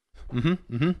Dudesy. You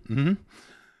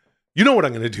know what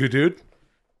I'm gonna do, dude?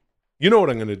 You know what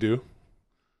I'm gonna do?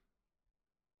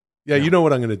 Yeah, you know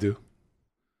what I'm gonna do.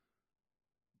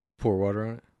 Pour water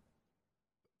on it?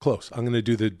 Close. I'm gonna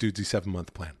do the Dudesy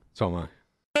 7-month plan. So am I.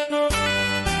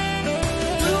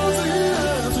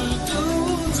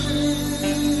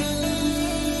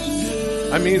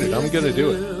 I mean it. I'm gonna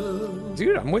do it.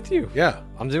 Dude, I'm with you. Yeah.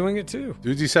 I'm doing it too.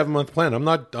 Dudesy 7-month plan. I'm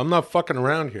not fucking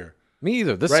around here. Me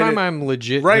either. This Right time it- I'm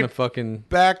legit right- gonna fucking...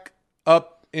 Back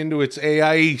up into its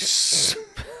AI.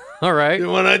 All right.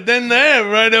 When I did that,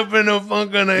 right up in the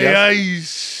fucking AI. I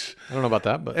don't know about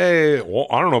that, but... Hey, well,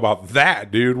 I don't know about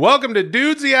that, dude. Welcome to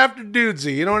Dudesy After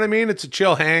Dudesy. You know what I mean? It's a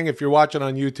chill hang. If you're watching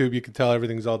on YouTube, you can tell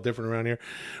everything's all different around here.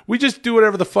 We just do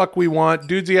whatever the fuck we want.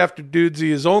 Dudesy After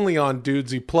Dudesy is only on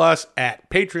Dudesy Plus at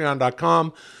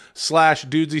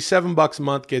patreon.com/Dudesy. $7 a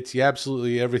month gets you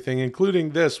absolutely everything, including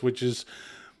this, which is,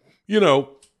 you know,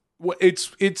 it's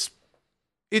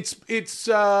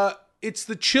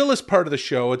the chillest part of the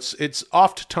show. It's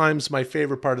oftentimes my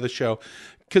favorite part of the show,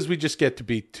 because we just get to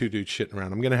be two dudes shitting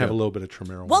around. I'm going to have a little bit of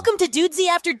Tremero. Welcome to Dudesy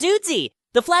After Dudesy,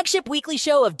 the flagship weekly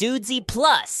show of Dudesy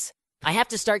Plus. I have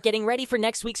to start getting ready for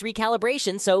next week's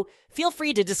recalibration, so feel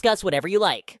free to discuss whatever you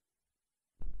like.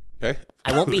 Okay.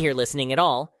 I won't be here listening at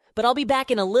all, but I'll be back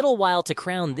in a little while to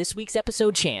crown this week's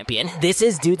episode champion. This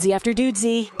is Dudesy After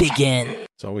Dudesy. Begin.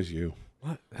 It's always you.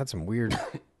 What? Had some weird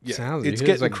sounds. It's You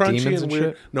hear getting like crunchy demons and weird.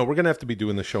 shit? No, we're going to have to be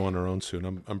doing the show on our own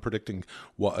soon. I'm predicting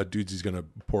what a Dudesy's going to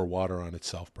pour water on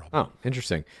itself, probably. Oh,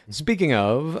 interesting. Speaking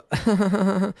of,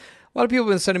 a lot of people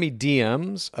have been sending me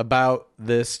DMs about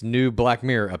this new Black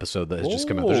Mirror episode that has just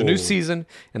come out. There's a new season,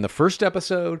 and the first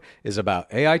episode is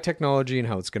about AI technology and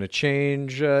how it's going to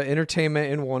change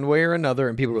entertainment in one way or another.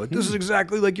 And people are like, this is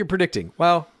exactly like you're predicting.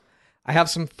 Well, I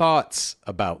have some thoughts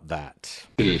about that.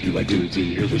 If you like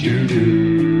Dudesy, here's what you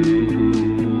do.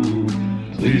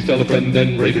 Please tell a friend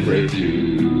and rate and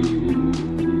review.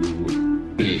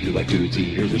 If you like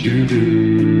Dudesy, here's what you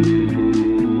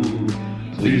do.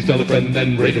 Please tell a friend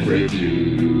and rate and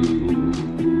review.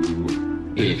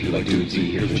 If you like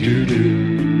Dudesy, here's what you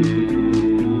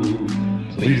do.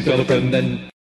 Please tell a friend and